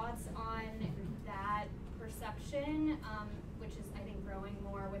any thoughts on that perception, which is I think growing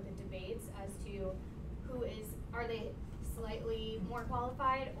more with the debates as to are they slightly more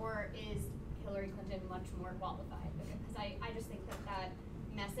qualified, or is Hillary Clinton much more qualified? Because I just think that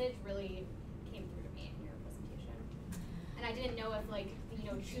message really came through to me in your presentation. And I didn't know if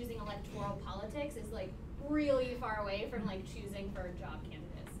choosing electoral politics is really far away from choosing for job candidates.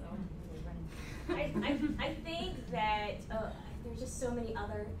 So I think that there's just so many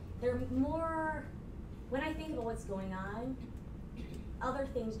other. There are more. When I think about what's going on, other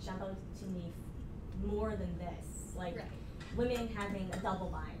things jump out to me more than this. Like women having a double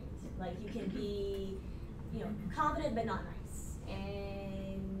bind. Like you can be, confident but not nice.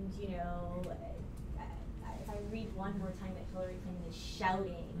 And if I read one more time that Hillary Clinton is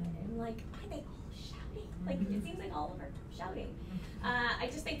shouting, I'm like, are they all shouting? Like it seems like all of her shouting. I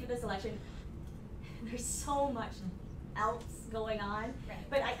just think for this election, there's so much else going on.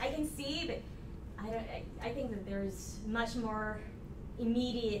 But I can see, but I think that there's much more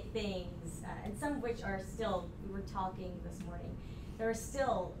immediate things, and some of which are still, we were talking this morning, there are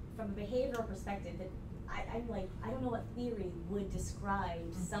still, from a behavioral perspective, that I'm like, I don't know what theory would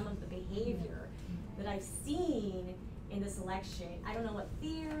describe some of the behavior that I've seen in this election. I don't know what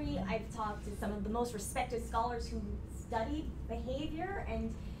theory. I've talked to some of the most respected scholars who studied behavior,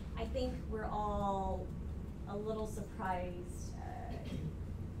 and I think we're all a little surprised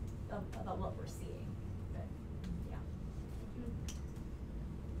about what we're seeing. But yeah.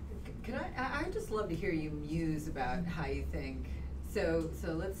 Can I'd just love to hear you muse about how you think. So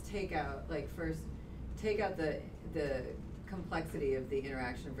let's take out, like, first, take out the complexity of the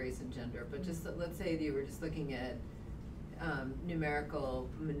interaction of race and gender, but just let's say that you were just looking at numerical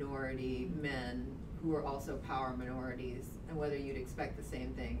minority men who are also power minorities, and whether you'd expect the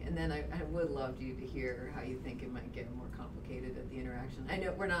same thing. And then I would love you to hear how you think it might get more complicated at the interaction. I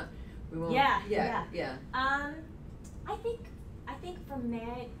know we won't. Yeah. I think for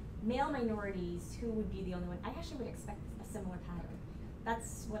male minorities, who would be the only one, I actually would expect a similar pattern.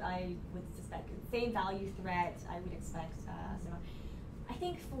 That's what I would suspect. Same value threat, I would expect similar. I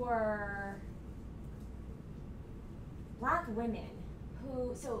think for Black women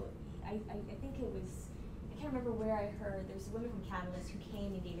who, so I think it was, I can't remember where I heard, there's a woman from Catalyst who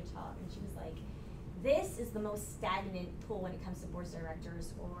came and gave a talk, and she was like, this is the most stagnant pool when it comes to board of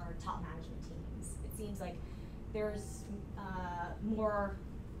directors or top management teams. It seems like there's more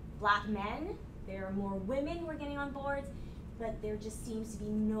Black men, there are more women who are getting on boards, but there just seems to be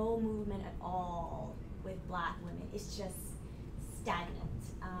no movement at all with Black women. It's just stagnant.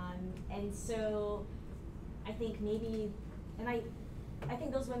 And so I think maybe, and I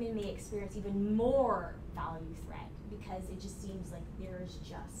think those women may experience even more value threat, because it just seems like there's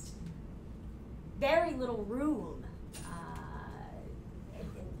just very little room.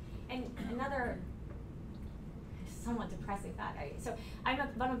 And another somewhat depressing fact, so I'm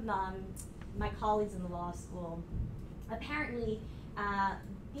one of my colleagues in the law school. Apparently,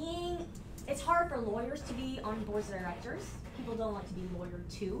 it's hard for lawyers to be on boards of directors. People don't like to be lawyered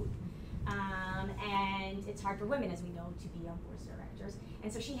to. And it's hard for women, as we know, to be on boards of directors.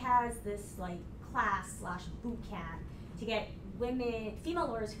 And so she has this like class/boot camp to get female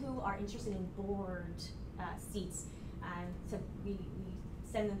lawyers who are interested in board seats. So we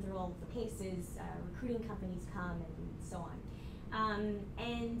send them through all of the paces, recruiting companies come, and so on.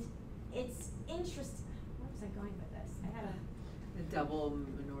 And it's interesting. Where was I going with this? I had the double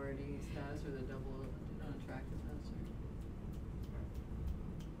minority status or the double unattractiveness, or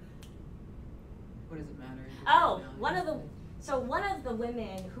what does it matter? One of the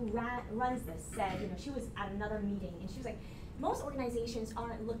women who runs this said, she was at another meeting, and she was like, most organizations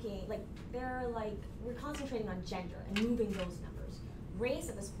aren't looking, like, they're like, we're concentrating on gender and moving those numbers. Race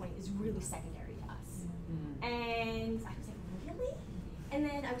at this point is really secondary to us. Mm-hmm. And I was like, really? And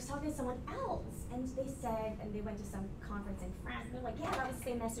then I was talking to someone else, and they said, and they went to some conference in France, and they're like, yeah, that was the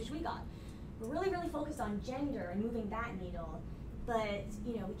same message we got. We're really, really focused on gender and moving that needle, but,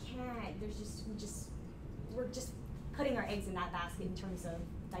 we can't, we're just putting our eggs in that basket in terms of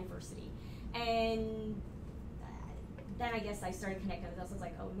diversity. And then I guess I started connecting with this. I was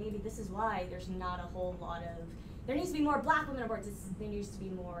like, oh, maybe this is why there's not a whole lot of, there needs to be more Black women on boards. There needs to be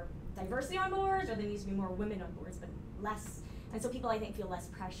more diversity on boards, or there needs to be more women on boards, but less. And so people, I think, feel less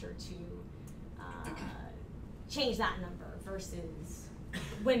pressure to change that number versus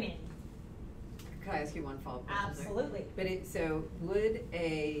women. Could I ask you one follow-up question? Absolutely. But so would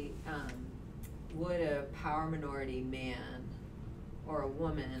a power minority man or a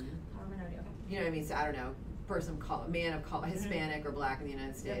woman, power minority, okay. You know what I mean? So I don't know, man of color, Hispanic or Black in the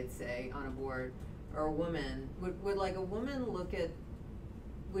United States, say, on a board, or a woman, would like a woman look at,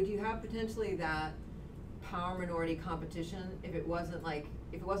 would you have potentially that power minority competition if it wasn't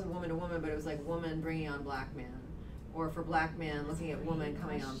woman to woman, but it was like woman bringing on Black man, or for Black man looking at woman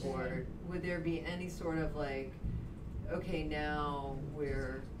coming on board? Would there be any sort of like, okay, now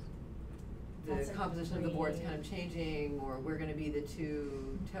the composition of the board's kind of changing, or we're going to be the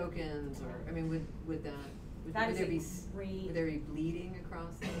two tokens, or I mean, would there be bleeding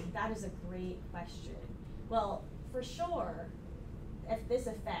across them? That is a great question. Well, for sure, if it is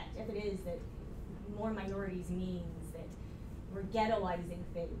that more minorities means that we're ghettoizing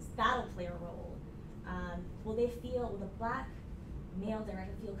things, that'll play a role. Will the Black male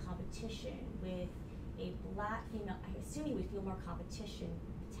director feel competition with a Black female? I assume he would feel more competition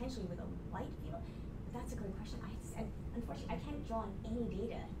potentially with a white female. But that's a great question. Unfortunately, I can't draw on any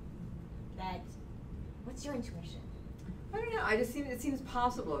data. What's your intuition? I don't know. It seems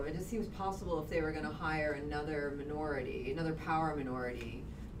possible. It just seems possible if they were going to hire another power minority,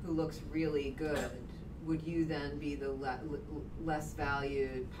 who looks really good, would you then be the less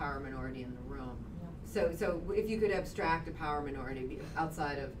valued power minority in the room? So if you could abstract a power minority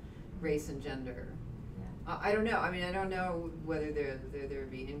outside of race and gender, I don't know. I mean, I don't know whether there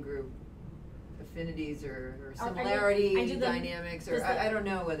would be in-group affinities or similarity dynamics, or I don't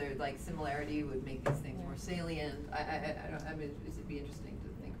know whether like similarity would make these things more salient. I don't. I mean, it'd be interesting to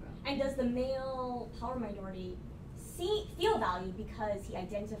think about. And does the male power minority feel valued because he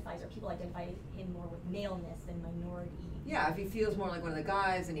identifies, or people identify him more with maleness than minority? Yeah, if he feels more like one of the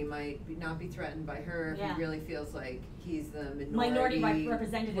guys, and he might not be threatened by her, if he really feels like he's the minority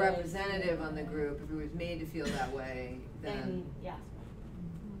representative on the group, if he was made to feel that way, then yeah.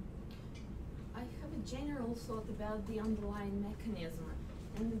 I have a general thought about the underlying mechanism,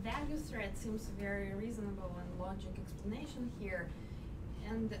 and the value threat seems a very reasonable and logic explanation here.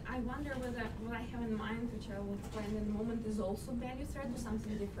 And I wonder whether what I have in mind, which I will explain in a moment, is also value threat or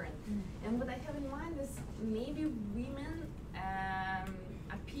something different. And what I have in mind is maybe women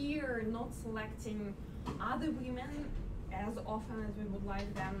appear not selecting other women as often as we would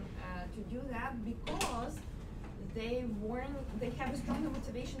like them to do that because they have a stronger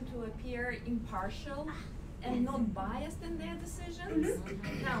motivation to appear impartial and not biased in their decisions.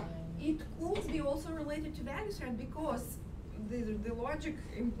 Now, it could be also related to value threat because the logic,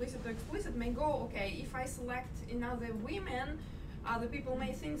 implicit or explicit, may go, okay, if I select in other women, other people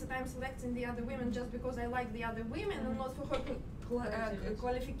may think that I'm selecting the other women just because I like the other women and not for her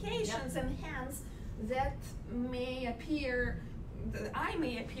qualifications, and hence that may appear, I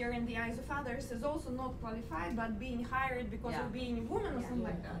may appear in the eyes of others as also not qualified, but being hired because of being a woman or something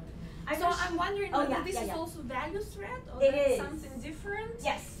like that. I'm wondering whether this is also value threat or that's something different?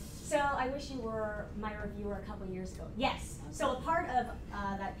 Yes. So I wish you were my reviewer a couple years ago. Yes. So a part of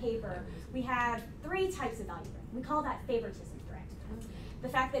that paper, we have 3 types of value threat. We call that favoritism threat. The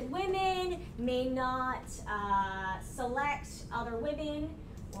fact that women may not select other women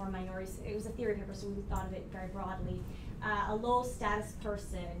or minorities. It was a theory paper, so we thought of it very broadly. A low status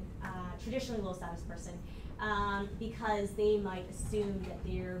person, traditionally low status person, because they might assume that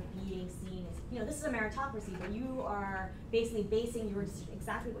they're being seen as, this is a meritocracy, but you are basically basing your decision,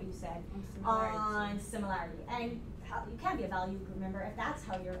 exactly what you said, on similarity. And you can be a value group member if that's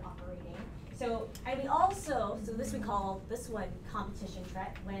how you're operating. So, and we also, we call this one competition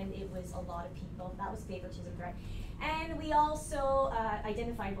threat when it was a lot of people. That was favoritism threat. And we also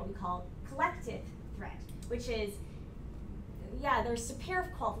identified what we call collective threat, which is, there's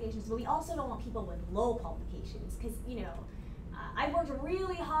superior qualifications, but we also don't want people with low qualifications because, I worked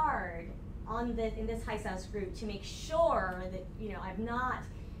really hard in this high status group to make sure that, I've not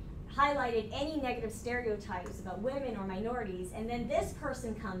highlighted any negative stereotypes about women or minorities, and then this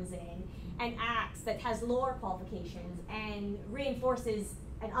person comes in and acts that has lower qualifications and reinforces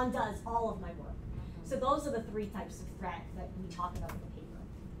and undoes all of my work. So those are the 3 types of threat that we talk about in the paper.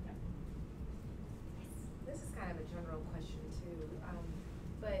 This is kind of a general question too,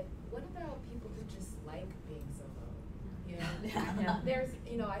 but what about people who just like being solo? There's,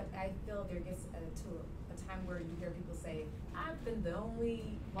 I feel there gets to a time where you hear people say, I've been the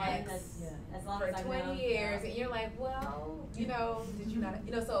only X for 20 years, and you're like, well, did you not,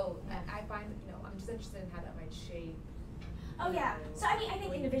 so I find, I'm just interested in how that might shape. Oh yeah, so I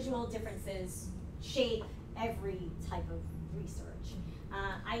think individual differences shape every type of research.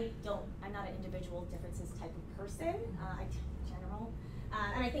 I'm not an individual differences type of person, in general.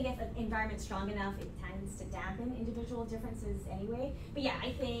 And I think if an environment's strong enough, it tends to dampen individual differences anyway. But yeah,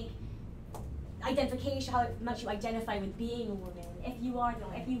 I think identification, how much you identify with being a woman, if you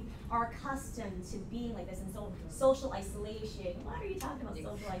are accustomed to being like this, and so social isolation, what are you talking about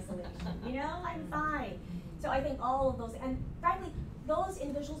social isolation? I'm fine. So I think all of those, and frankly, those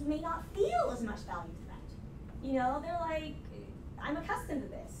individuals may not feel as much value to that. They're like, I'm accustomed to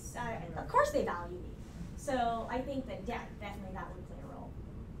this. Of course they value me. So I think that, definitely that would play a role.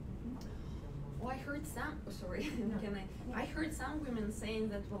 Well, I heard I heard some women saying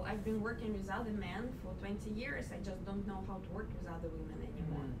that, well, I've been working with other men for 20 years, I just don't know how to work with other women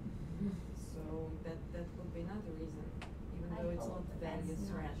anymore. So that would be another reason, even though it's not value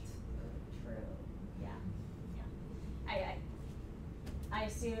threat. True. Yeah. I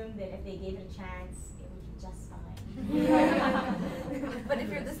assume that if they gave it a chance, it would be just fine. But if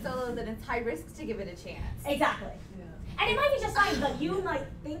you're the solo, then it's high risk to give it a chance. Exactly. Yeah. And it might be just fine, but you might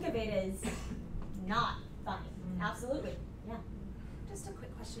think of it as not funny. Absolutely. Yeah. Just a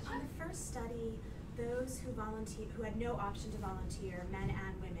quick question. In the first study, those who had no option to volunteer, men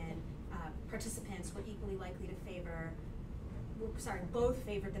and women, participants were equally likely to favor both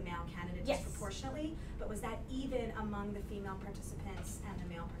favored the male candidate Yes. disproportionately, but was that even among the female participants and the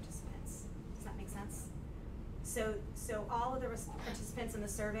male participants? Does that make sense? So all of the participants in the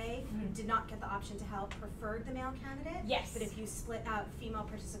survey who did not get the option to help preferred the male candidate. Yes. But if you split out female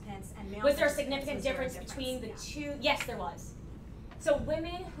participants and male Was there a participants, significant was there a difference between the Yeah. two? Yes, there was. So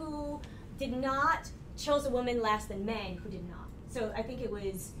women who did not chose a woman less than men who did not. So I think it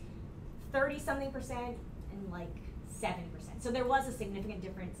was 30-something% and like 70%. So there was a significant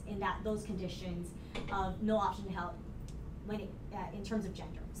difference in those conditions of no option to help when in terms of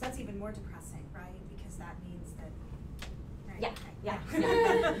gender. So that's even more depressing, right? Because that means that. Right? Yeah, Okay.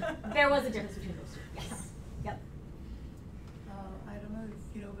 yeah. There was a difference between those two. Yes. Yep. I don't know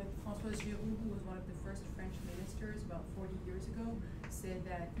if you know, but Françoise Giroud, who was one of the first French ministers about 40 years ago, said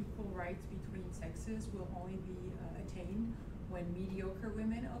that equal rights between sexes will only be attained when mediocre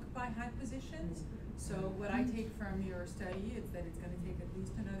women occupy high positions. So what I take from your study is that it's going to take at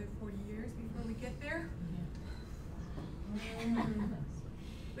least another 40 years before we get there.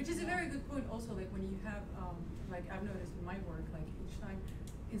 Which is a very good point also, like when you have, like I've noticed in my work, like each time,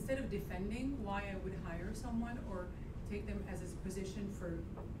 instead of defending why I would hire someone or take them as a position for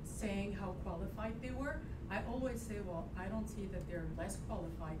saying how qualified they were, I always say, well, I don't see that they're less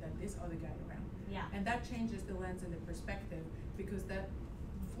qualified than this other guy around. Yeah. And that changes the lens and the perspective, because that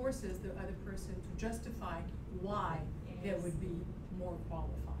forces the other person to justify why they would be more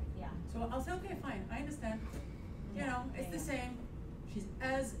qualified. Yeah. So I'll say, okay, fine, I understand. You know, it's the same. She's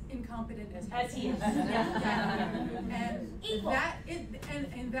as incompetent as he is. Yeah. And Equal.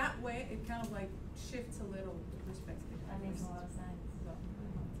 and in that way, it kind of like shifts a little the perspective. That makes a lot of sense.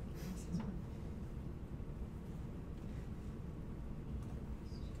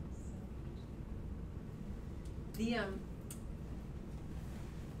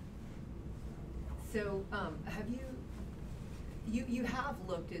 Have you have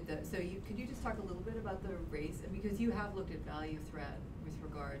looked at could you just talk a little bit about the race, because you have looked at value threat with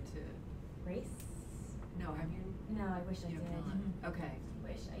regard to Race? No, have you? No, I wish I You did. have not. Okay.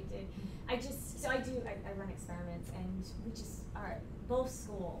 Wish I did. I run experiments, and we just are, both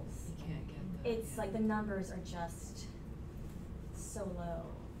schools, You can't get that. it's like the numbers are just so low.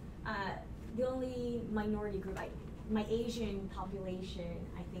 The only minority group, my Asian population,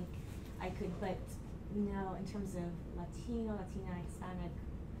 I think I could, but no, in terms of Latino, Latina, Hispanic,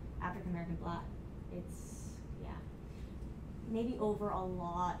 African American, Black, it's, yeah. Maybe over a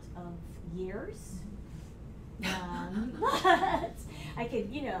lot of years. But I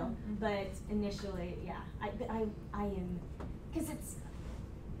could, but initially, yeah, I am, because it's.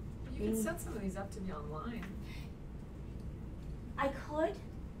 You can set some of these up to be online. I could,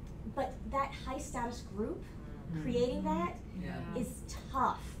 but that high status group, creating that is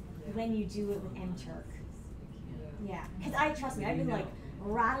tough when you do it with MTurk. Yeah, because trust me, I've been like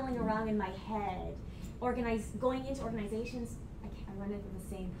rattling around in my head, going into organizations, I run into the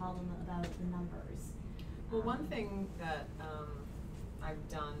same problem about the numbers. Well, one thing that I've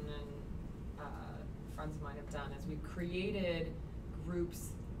done and friends of mine have done is we've created groups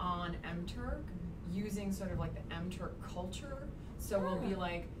on MTurk using sort of like the MTurk culture. So we'll be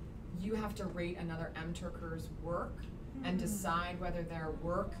like, you have to rate another MTurker's work and decide whether their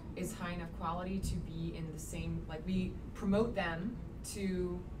work is high enough quality to be in the same, like we promote them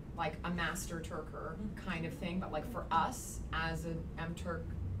to like a master Turker kind of thing, but like for us as an MTurk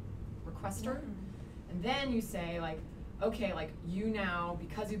requester. And then you say like, okay, like you now,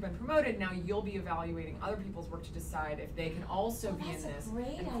 because you've been promoted, now you'll be evaluating other people's work to decide if they can also be in this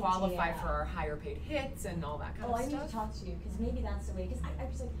and qualify for our higher paid hits and all that kind of I stuff. need to talk to you, because maybe that's the way, because I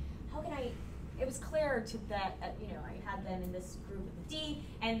was like, how can it was clear to that, I had them in this group with the D,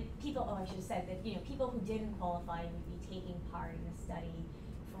 and people, I should have said that, people who didn't qualify would be taking part in the study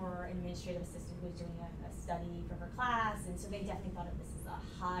for an administrative assistant who was doing a study for her class, and so they definitely thought of this as a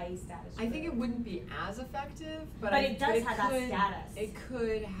high status group. I think it wouldn't be as effective, but it does have that status. It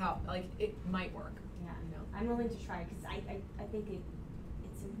could help, like it might work. Yeah, I'm willing to try, because I think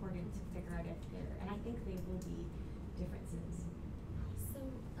it's important to figure out if there, and I think there will be differences. So,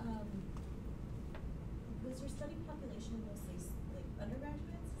 was your study population mostly like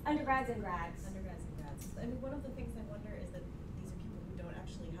undergraduates? Undergrads and grads. Undergrads and grads. I mean, one of the things I wonder is that these are people who don't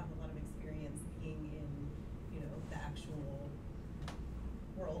actually have a lot of experience being in, the actual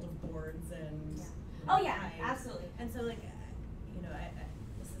world of boards and. Oh yeah, absolutely. And so, like,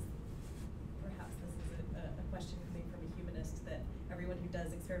 this is a question coming from a humanist that everyone who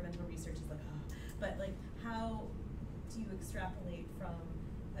does experimental research is like, but like, how do you extrapolate from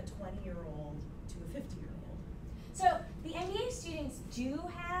a 20-year-old to a 50-year-old? So the MBA students do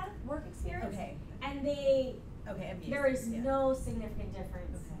have work experience, Okay. and they Okay, MBA There is students, yeah. no significant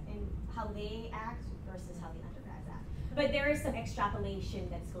difference Okay. in how they act versus how the undergrads act. But there is some extrapolation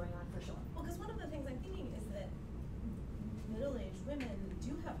that's going on for sure. Well, because one of the things I'm thinking is that middle-aged women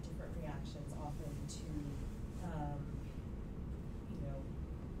do have different reactions often to,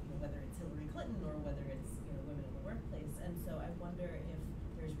 whether it's Hillary Clinton or whether it's, women in the workplace. And so I wonder if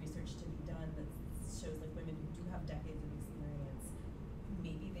there's research to be done that shows like women who do have decades of experience,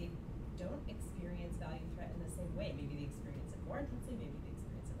 maybe they don't experience value threat in the same way. Maybe they experience it more intensely, maybe they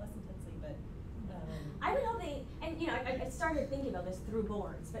experience it less intensely, but I would hope they, and I started thinking about this through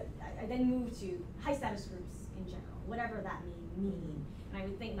boards, but I then moved to high status groups in general, whatever that mean. And I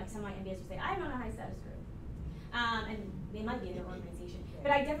would think like some of my MBAs would say, I'm on a high status group. And they might be in their organization.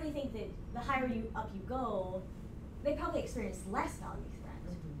 But I definitely think that the higher up you go, they probably experience less value threat.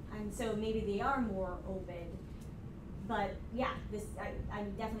 And so maybe they are more open. But yeah,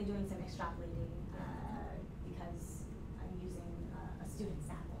 I'm definitely doing some extrapolating because I'm using a student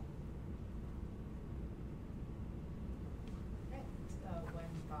sample. One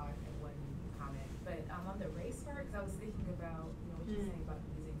thought and one comment, but on the race part, because I was thinking about what you're saying about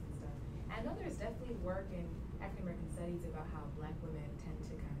the music and stuff. And I know there's definitely work in African American studies about how Black women tend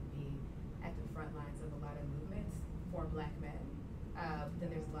to kind of be at the front lines of a lot of movements for Black men. Then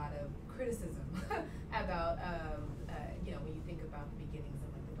there's a lot of criticism about when you think about the beginnings of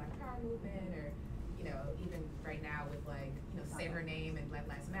like the Black Power movement, or even right now with like Say Her Name and Black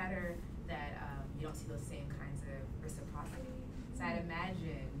Lives Matter, that you don't see those same kinds of reciprocity. So I'd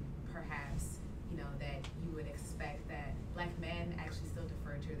imagine perhaps that you would expect that Black men actually still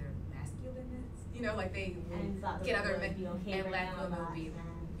defer to their masculineness. Like they will get other men, and Black women will be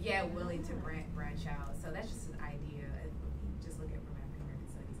willing to branch out. So that's just an idea. Just looking from African American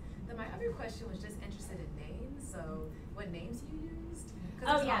studies. Then my other question was just interested in names. So what names you used?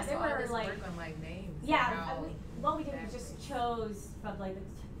 Oh yeah, there were this like work on like names. Yeah, what we did was just chose from like the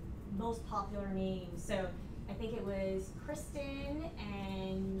most popular names. So I think it was Kristen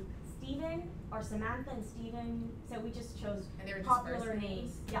and Stephen, or Samantha and Stephen. So we just chose popular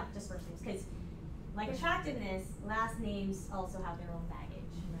names. Yeah, just first names. Because like attractiveness, last names also have their own baggage.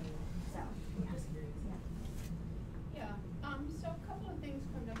 So Yeah. So a couple of things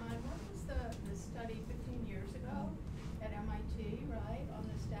come to mind. One was the study 15 years ago at MIT, right, on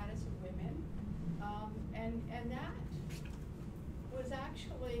the status of women, and that was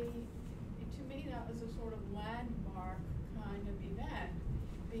actually, to me, that was a sort of landmark kind of event,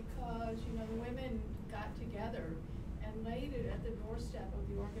 because the women got together and laid it at the doorstep of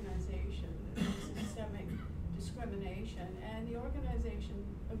the organization, the systemic discrimination, and the organization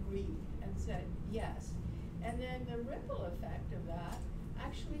agreed and said yes. And then the ripple effect of that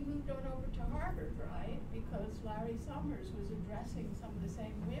actually moved on over to Harvard, right? Because Larry Summers was addressing some of the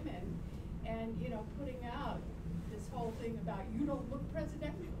same women and, putting out this whole thing about you don't look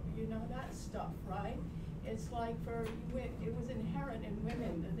presidential, that stuff, right? It's like it was inherent in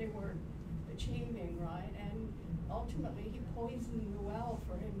women that they were achieving, right? And ultimately he poisoned the well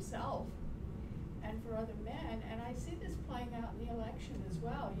for himself and for other men. And I see this playing out in the election as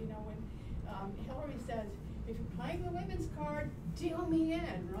well. When Hillary says, if you're playing the women's card, deal me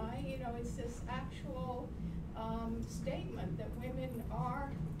in, right? It's this actual statement that women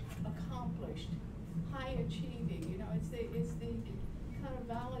are accomplished, high achieving. It's the kind of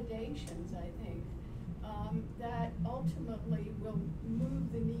validations, I think, that ultimately will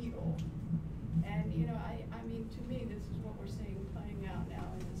move the needle. And I mean, to me, this is what we're seeing playing out now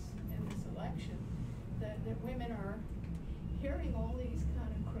in this election, that women are hearing all these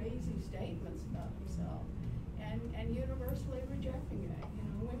kind of crazy statements about themselves and universally rejecting it.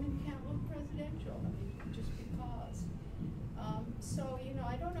 Women can't look presidential, just because. So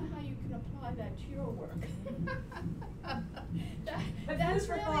I don't know how you can apply that to your work. That's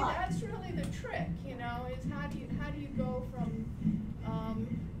really the trick, is how do you go from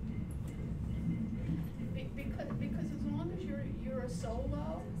because as long as you're a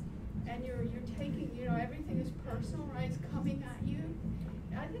solo and you're taking, everything is personal, right? It's coming at you.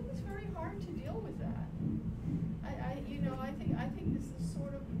 I think it's very hard to deal with that. I think this is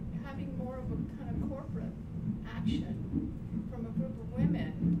sort of having more of a kind of corporate action from a group of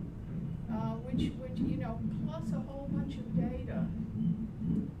women, which plus a whole bunch of data,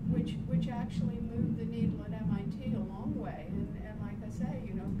 which actually moved the needle at MIT a long way, and like I say,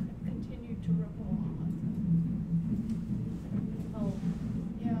 continue to ripple on. Oh.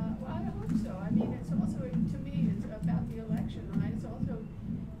 Yeah, well, I hope so. I mean, it's also, to me, it's about the election, right? It's also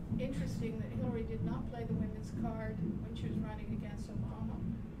interesting that Hillary did not play the women's card when she was running against Obama.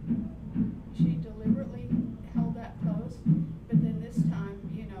 She deliberately held that post, but then this time,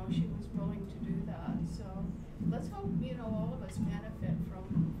 she was willing to do that. So let's hope, you know, all of us benefit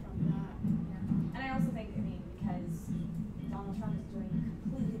from that. Yeah. And I also think, I mean, because Donald Trump is doing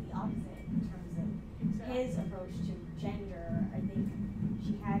completely the opposite in terms of his approach to gender, I think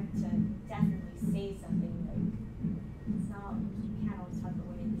she had to definitely say something like, it's not, you can't always talk about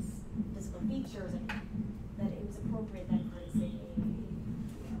women's physical features, and that it was appropriate then for her to say, you know,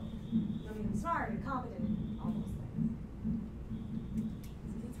 women who are smart and competent and all those things.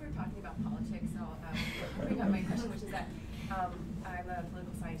 Since we're talking about politics, I'll bring up my question, which is that I'm a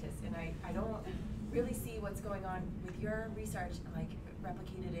political scientist, and I don't really see what's going on with your research, like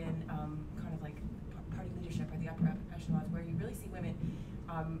replicated in kind of like party leadership or the upper echelons, where you really see women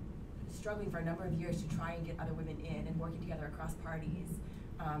struggling for a number of years to try and get other women in and working together across parties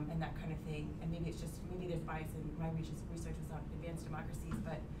and that kind of thing. And maybe it's just, maybe there's bias in my research was on advanced democracies,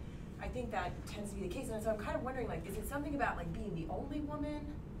 but I think that tends to be the case. And so I'm kind of wondering, like, is it something about like being the only woman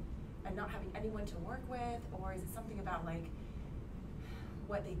and not having anyone to work with, or is it something about like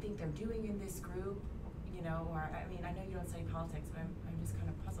what they think they're doing in this group, you know? Or I mean, I know you don't study politics, but I'm just kind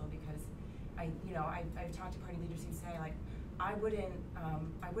of puzzled because I've talked to party leaders who say like, I wouldn't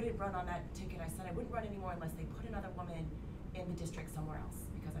run on that ticket. I said I wouldn't run anymore unless they put another woman in the district somewhere else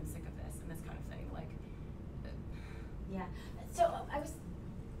because I'm sick of this and this kind of thing. Like, yeah. So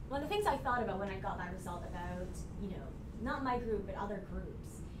one of the things I thought about when I got that result about, you know, not my group but other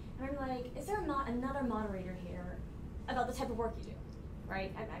groups, and I'm like, is there not another moderator here about the type of work you do,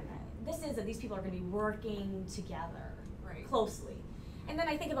 right? This is that these people are going to be working together closely, and then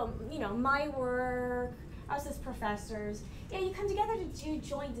I think about, you know, my work, us as professors. Yeah, you come together to do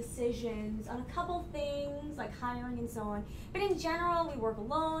joint decisions on a couple things like hiring and so on. But in general, we work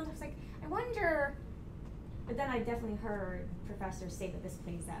alone. I was like, I wonder. But then I definitely heard professors say that this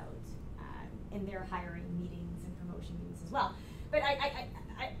plays out in their hiring meetings and promotion meetings as well. But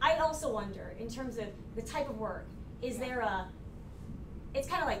I also wonder, in terms of the type of work, is there it's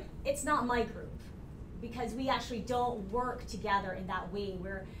kind of like, it's not my group, because we actually don't work together in that way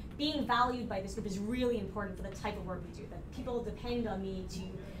where being valued by this group is really important for the type of work we do, that people depend on me to,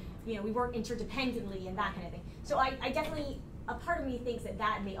 you know, we work interdependently and that kind of thing. So I definitely, a part of me thinks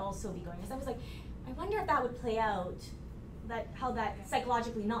that may also be going. Because I was like, I wonder if that would play out, how that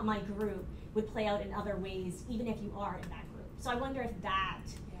psychologically, not my group, would play out in other ways, even if you are in that group. So I wonder if that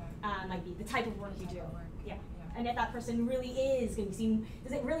might be the type of work you do. Yeah. And if that person really is going to be seen,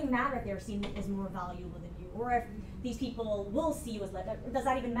 does it really matter if they're seen as more valuable than you? Or if these people will see you as less, does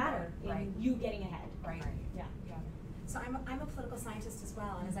that even matter in you getting ahead? Right. Yeah. So I'm a political scientist as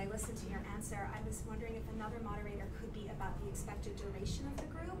well, and as I listened to your answer, I was wondering if another moderator could be about the expected duration of the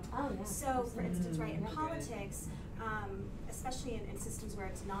group. Oh, yeah. So, for instance, right, in politics, especially in systems where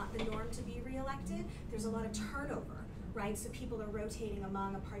it's not the norm to be reelected, there's a lot of turnover, right? So people are rotating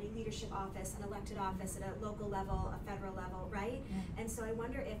among a party leadership office, an elected office at a local level, a federal level, right? Yeah. And so I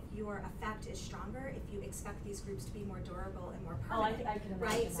wonder if your effect is stronger if you expect these groups to be more durable and more permanent, I can imagine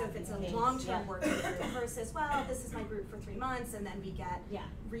right? that So if it's a case. long-term working group versus, well, this is my group for 3 months, and then we get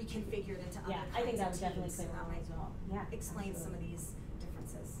reconfigured into other kinds I think that of would definitely teams. play a role as well. Yeah, Explain some of these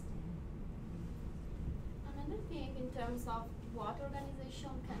differences. Another thing in terms of what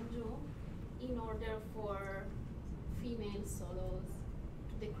organization can do in order for female solos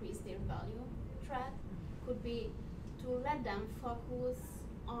to decrease their value threat could be to let them focus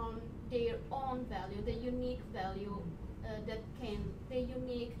on their own value, the unique value the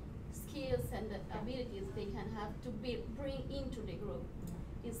unique skills and the abilities they can have to bring into the group,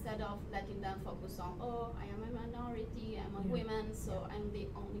 instead of letting them focus on, oh, I am a minority, I'm a woman, so I'm the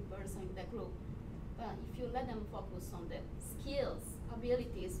only person in the group. If you let them focus on the skills,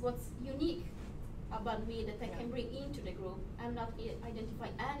 abilities, what's unique about me that I can bring into the group, and not identify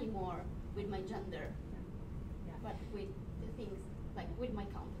anymore with my gender, but with the things, like with my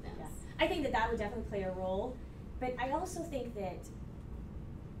competence. I think that would definitely play a role, but I also think that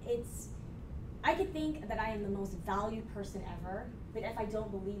I could think that I am the most valued person ever, but if I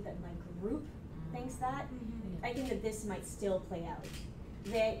don't believe that my group thinks that, I think that this might still play out.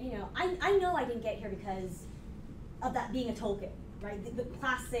 That, you know, I know I didn't get here because of that being a token, right? The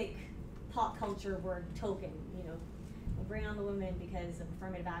classic pop culture word token, you know, we'll bring on the women because of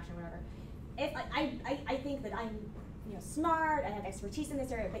affirmative action or whatever. If I think that I'm, you know, smart, I have expertise in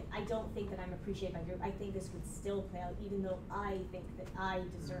this area, but I don't think that I'm appreciated by the group. I think this would still play out, even though I think that I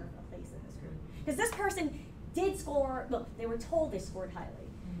deserve a place in this group. Because this person did score, look, they were told they scored highly,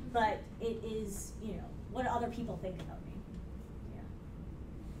 but it is, you know, what do other people think about me?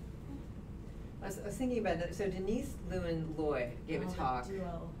 I was thinking about that. So Denise Lewin-Lloyd gave a talk.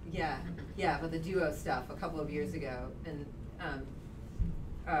 Duo. Yeah, about the duo stuff a couple of years ago, and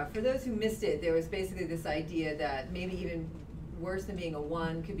for those who missed it, there was basically this idea that maybe even worse than being a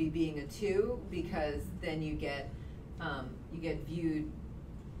 1 could be being a 2, because then you get viewed,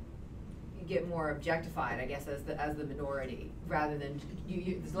 you get more objectified, I guess, as the minority, rather than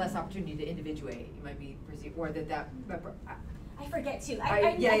there's less opportunity to individuate. You might be perceived, or that. I forget too.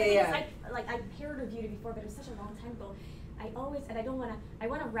 I peer reviewed it before, but it was such a long time ago. I always, and I don't want to. I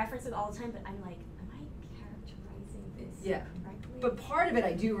want to reference it all the time, but I'm like, am I characterizing this correctly? But part of it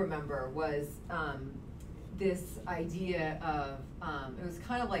I do remember was this idea of it was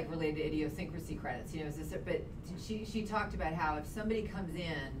kind of like related to idiosyncrasy credits, you know. But she talked about how if somebody comes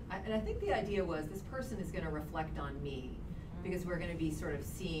in, and I think the idea was this person is going to reflect on me, because we're going to be sort of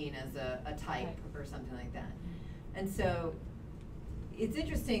seen as a type or something like that. And so it's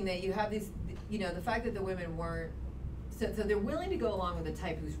interesting that you have these, you know, the fact that the women weren't, so they're willing to go along with a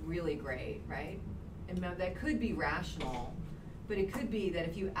type who's really great, right? And that could be rational, but it could be that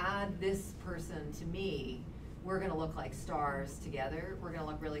if you add this person to me, we're gonna look like stars together, we're gonna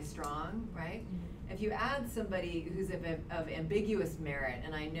look really strong, right? If you add somebody who's of ambiguous merit,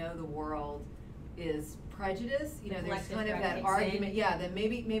 and I know the world is prejudiced, you know, there's kind of that argument, that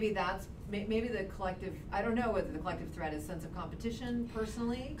maybe that's, maybe the collective, I don't know whether the collective threat is sense of competition,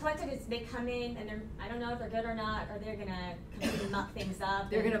 personally. Collective is they come in and I don't know if they're good or not, or they're gonna completely muck things up.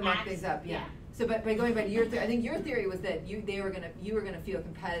 They're gonna muck things up, yeah. So, but by going back to your theory, I think your theory was that you were gonna feel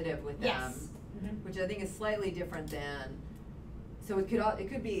competitive with them, which I think is slightly different than. So it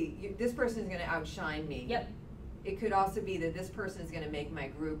could be this person is gonna outshine me. Yep. It could also be that this person is gonna make my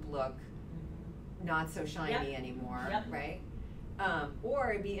group look not so shiny anymore, right?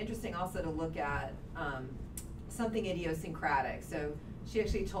 Or it'd be interesting also to look at something idiosyncratic. So she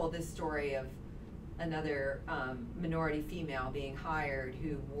actually told this story of another minority female being hired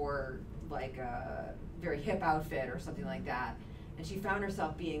who wore like a very hip outfit or something like that. And she found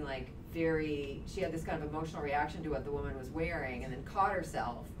herself being like she had this kind of emotional reaction to what the woman was wearing, and then caught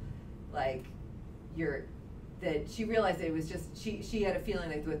herself like that she realized that it was just, she had a feeling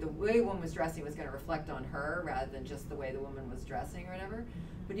like the way the woman was dressing was going to reflect on her rather than just the way the woman was dressing or whatever.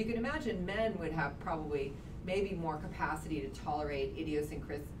 But you can imagine men would have probably maybe more capacity to tolerate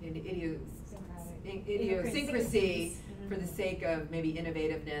idiosyncrasy for the sake of maybe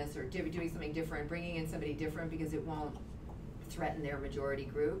innovativeness or doing something different, bringing in somebody different because it won't threaten their majority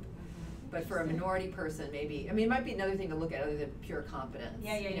group. But for a minority person, maybe, I mean, it might be another thing to look at other than pure competence.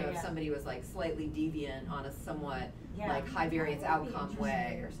 You know, if somebody was like slightly deviant on a somewhat like high variance outcome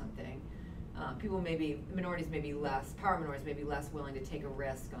way or something. Minorities may be less, power minorities may be less willing to take a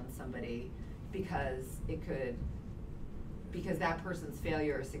risk on somebody because that person's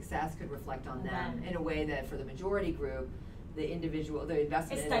failure or success could reflect on them in a way that for the majority group, the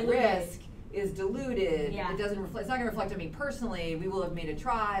investment in the risk is diluted. It doesn't reflect. It's not going to reflect on me personally. We will have made a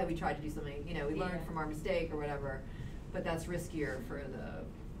try. We tried to do something. You know, we learned from our mistake or whatever. But that's riskier for the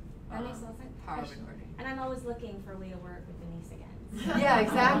power minority. And I'm always looking for a way to work with Denise again. Yeah,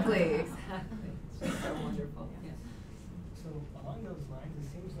 exactly. It's so wonderful. So along those lines,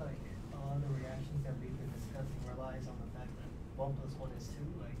 it seems like a lot of the reactions that we've been discussing relies on the fact that 1 + 1 is 2.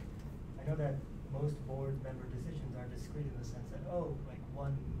 Like, I know that most board member decisions are discrete in the sense that like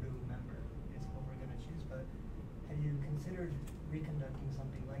one new member is what we're going to choose. But have you considered reconducting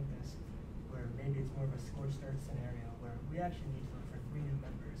something like this, where maybe it's more of a scorched earth scenario, where we actually need to look for 3 new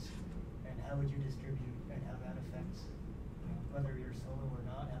members, and how would you distribute and how that affects, whether you're solo or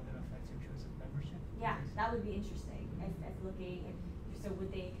not, how that affects your choice of membership? Yeah, that would be interesting. As looking, so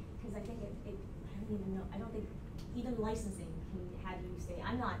would they? Because I think I don't even know. I don't think even licensing can have you say,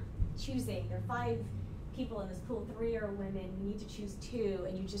 I'm not choosing. There are 5 people in this pool. 3 are women. You need to choose 2,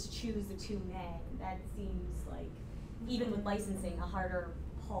 and you just choose the 2 men. That seems like, even with licensing, a harder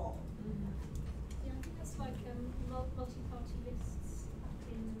pull. Yeah, I think that's like multi-party lists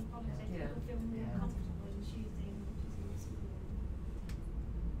in politics. Yeah. People feel more comfortable in choosing this group.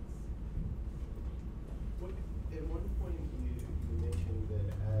 At one point, you mentioned that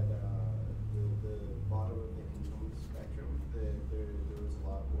at the bottom of the income spectrum, that there was a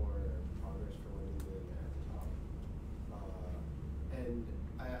lot more progress for women than at the top. And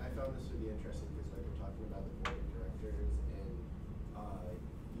I found this really interesting because like we're talking about the board of directors, and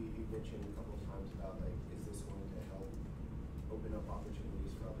you mentioned a couple of times about like, is this going to help open up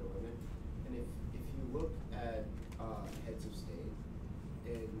opportunities for other women? And if you look at heads of state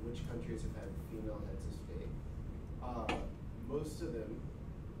and which countries have had female heads of state, most of them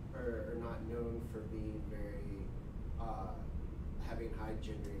are not known for being very having high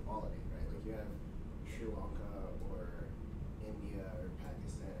gender equality, right? Like you have Sri Lanka or India or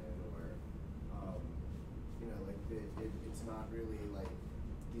Pakistan or like it's not really like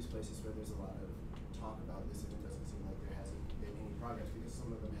these places where there's a lot of talk about this, and it doesn't seem like there hasn't been any progress, because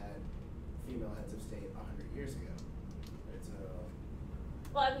some of them had female heads of state 100 years ago. Right? So.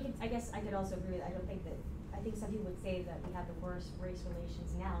 Well, I guess I could also agree with, I think some people would say that we have the worst race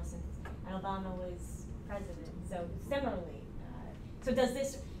relations now since Obama was president. So similarly, so does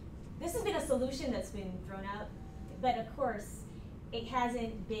this has been a solution that's been thrown out, but of course it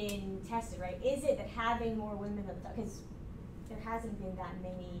hasn't been tested, right? Is it that having more women at the top, because there hasn't been that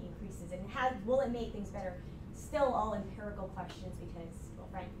many increases, and will it make things better? Still all empirical questions, because, well,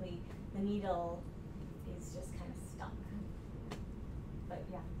 frankly, the needle is just kind of stuck. But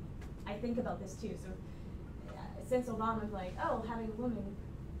yeah, I think about this too. So since Obama's like, oh, having a woman,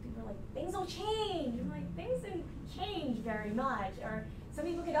 people are like, things will change. I'm like, things didn't change very much. Or some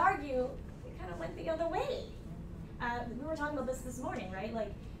people could argue it kind of went the other way. We were talking about this morning, right?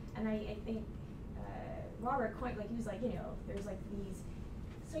 Like, and I think Robert Coyne, like, he was like, there's like these.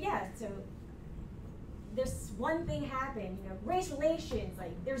 So yeah, so this one thing happened, race relations,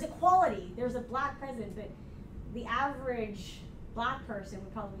 like there's equality, there's a black president, but the average black person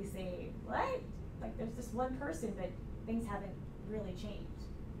would probably say, what? Like, there's this one person, but things haven't really changed.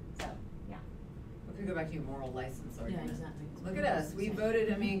 So, yeah. We could go back to your moral license argument. Yeah, exactly. Look at us. We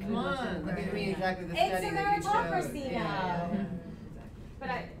voted. I mean, come on. Look at me. Exactly the study that you It's a meritocracy showed. now. Yeah. But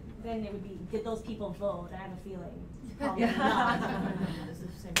then it would be, did those people vote? I have a feeling. Probably Yeah. not. It's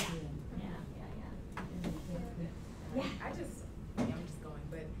the same thing. Yeah. I'm just going,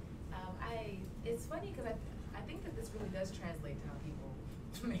 but it's funny because I think that this really does translate to how people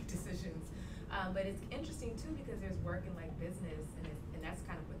make decisions. But it's interesting too because there's work in like business, and that's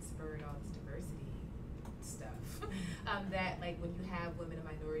kind of what spurred all this diversity stuff. That like when you have women and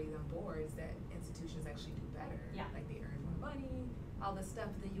minorities on boards, that institutions actually do better. Yeah. Like they earn more money, all this stuff.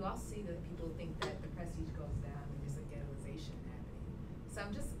 Then you also see that people think that the prestige goes down and there's a ghettoization happening. So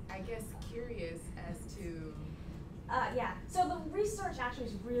I'm just, I guess, curious as to. Yeah. So the research actually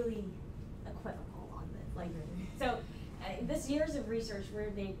is really equivocal on this. Like, so this years of research where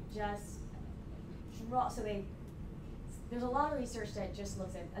they just draw. So there's a lot of research that just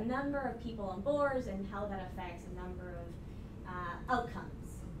looks at a number of people on boards and how that affects a number of outcomes,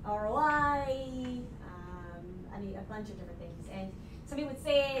 ROI. I mean, a bunch of different things. And somebody would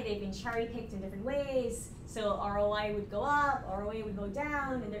say they've been cherry picked in different ways. So ROI would go up, ROI would go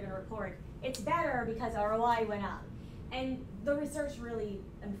down, and they're going to report it's better because ROI went up. And the research really,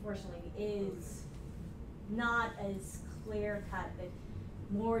 unfortunately, is not as clear cut that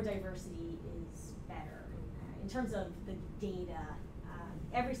more diversity is better in terms of the data.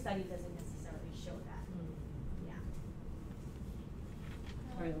 Every study doesn't necessarily show that. Yeah.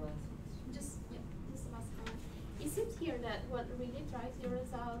 Sorry, the last Just the last comment. Is it here that what really drives your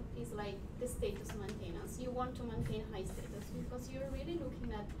result is like the status maintenance? You want to maintain high status because you're really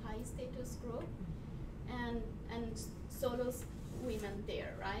looking at high status group and solo women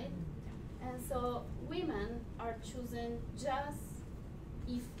there, right? And so women are chosen just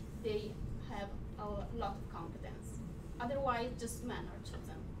if they have a lot of competence. Otherwise, just men are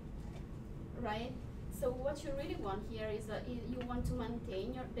chosen, right? So what you really want here is that you want to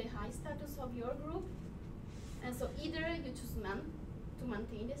maintain the high status of your group. And so either you choose men to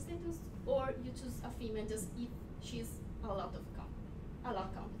maintain the status, or you choose a female just if she's a lot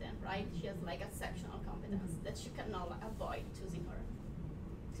competent, right? She has like exceptional competence that you cannot avoid choosing her.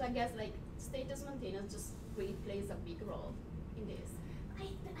 So I guess like status maintenance just really plays a big role in this.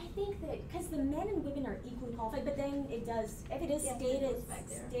 I think that because the men and women are equally qualified, but then it does, if it is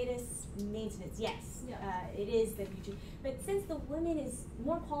status maintenance, yes, it is that you choose. But since the woman is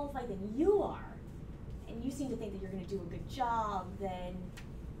more qualified than you are, and you seem to think that you're going to do a good job, then,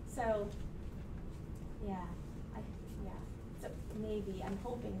 so, yeah, so maybe, I'm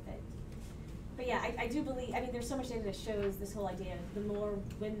hoping that, but yeah, I do believe, I mean, there's so much data that shows this whole idea of the more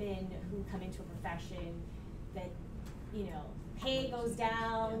women who come into a profession, that, pay goes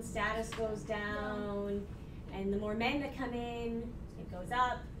down, status goes down, and the more men that come in, it goes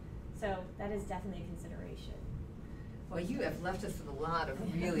up, so that is definitely a consideration. Well, you have left us with a lot of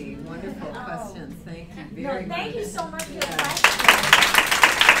really wonderful questions. Thank you very much. Thank you so much for the questions.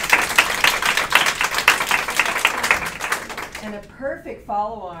 And a perfect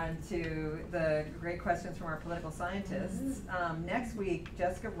follow-on to the great questions from our political scientists. Next week,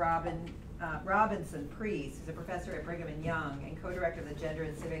 Jessica Robinson Priest, who's a professor at Brigham and Young and co-director of the Gender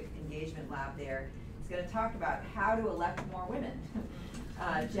and Civic Engagement Lab there, is going to talk about how to elect more women.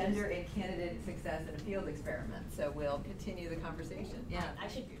 Gender in candidate success in a field experiment. So we'll continue the conversation. Yeah. I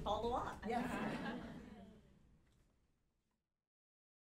should follow up. Yes.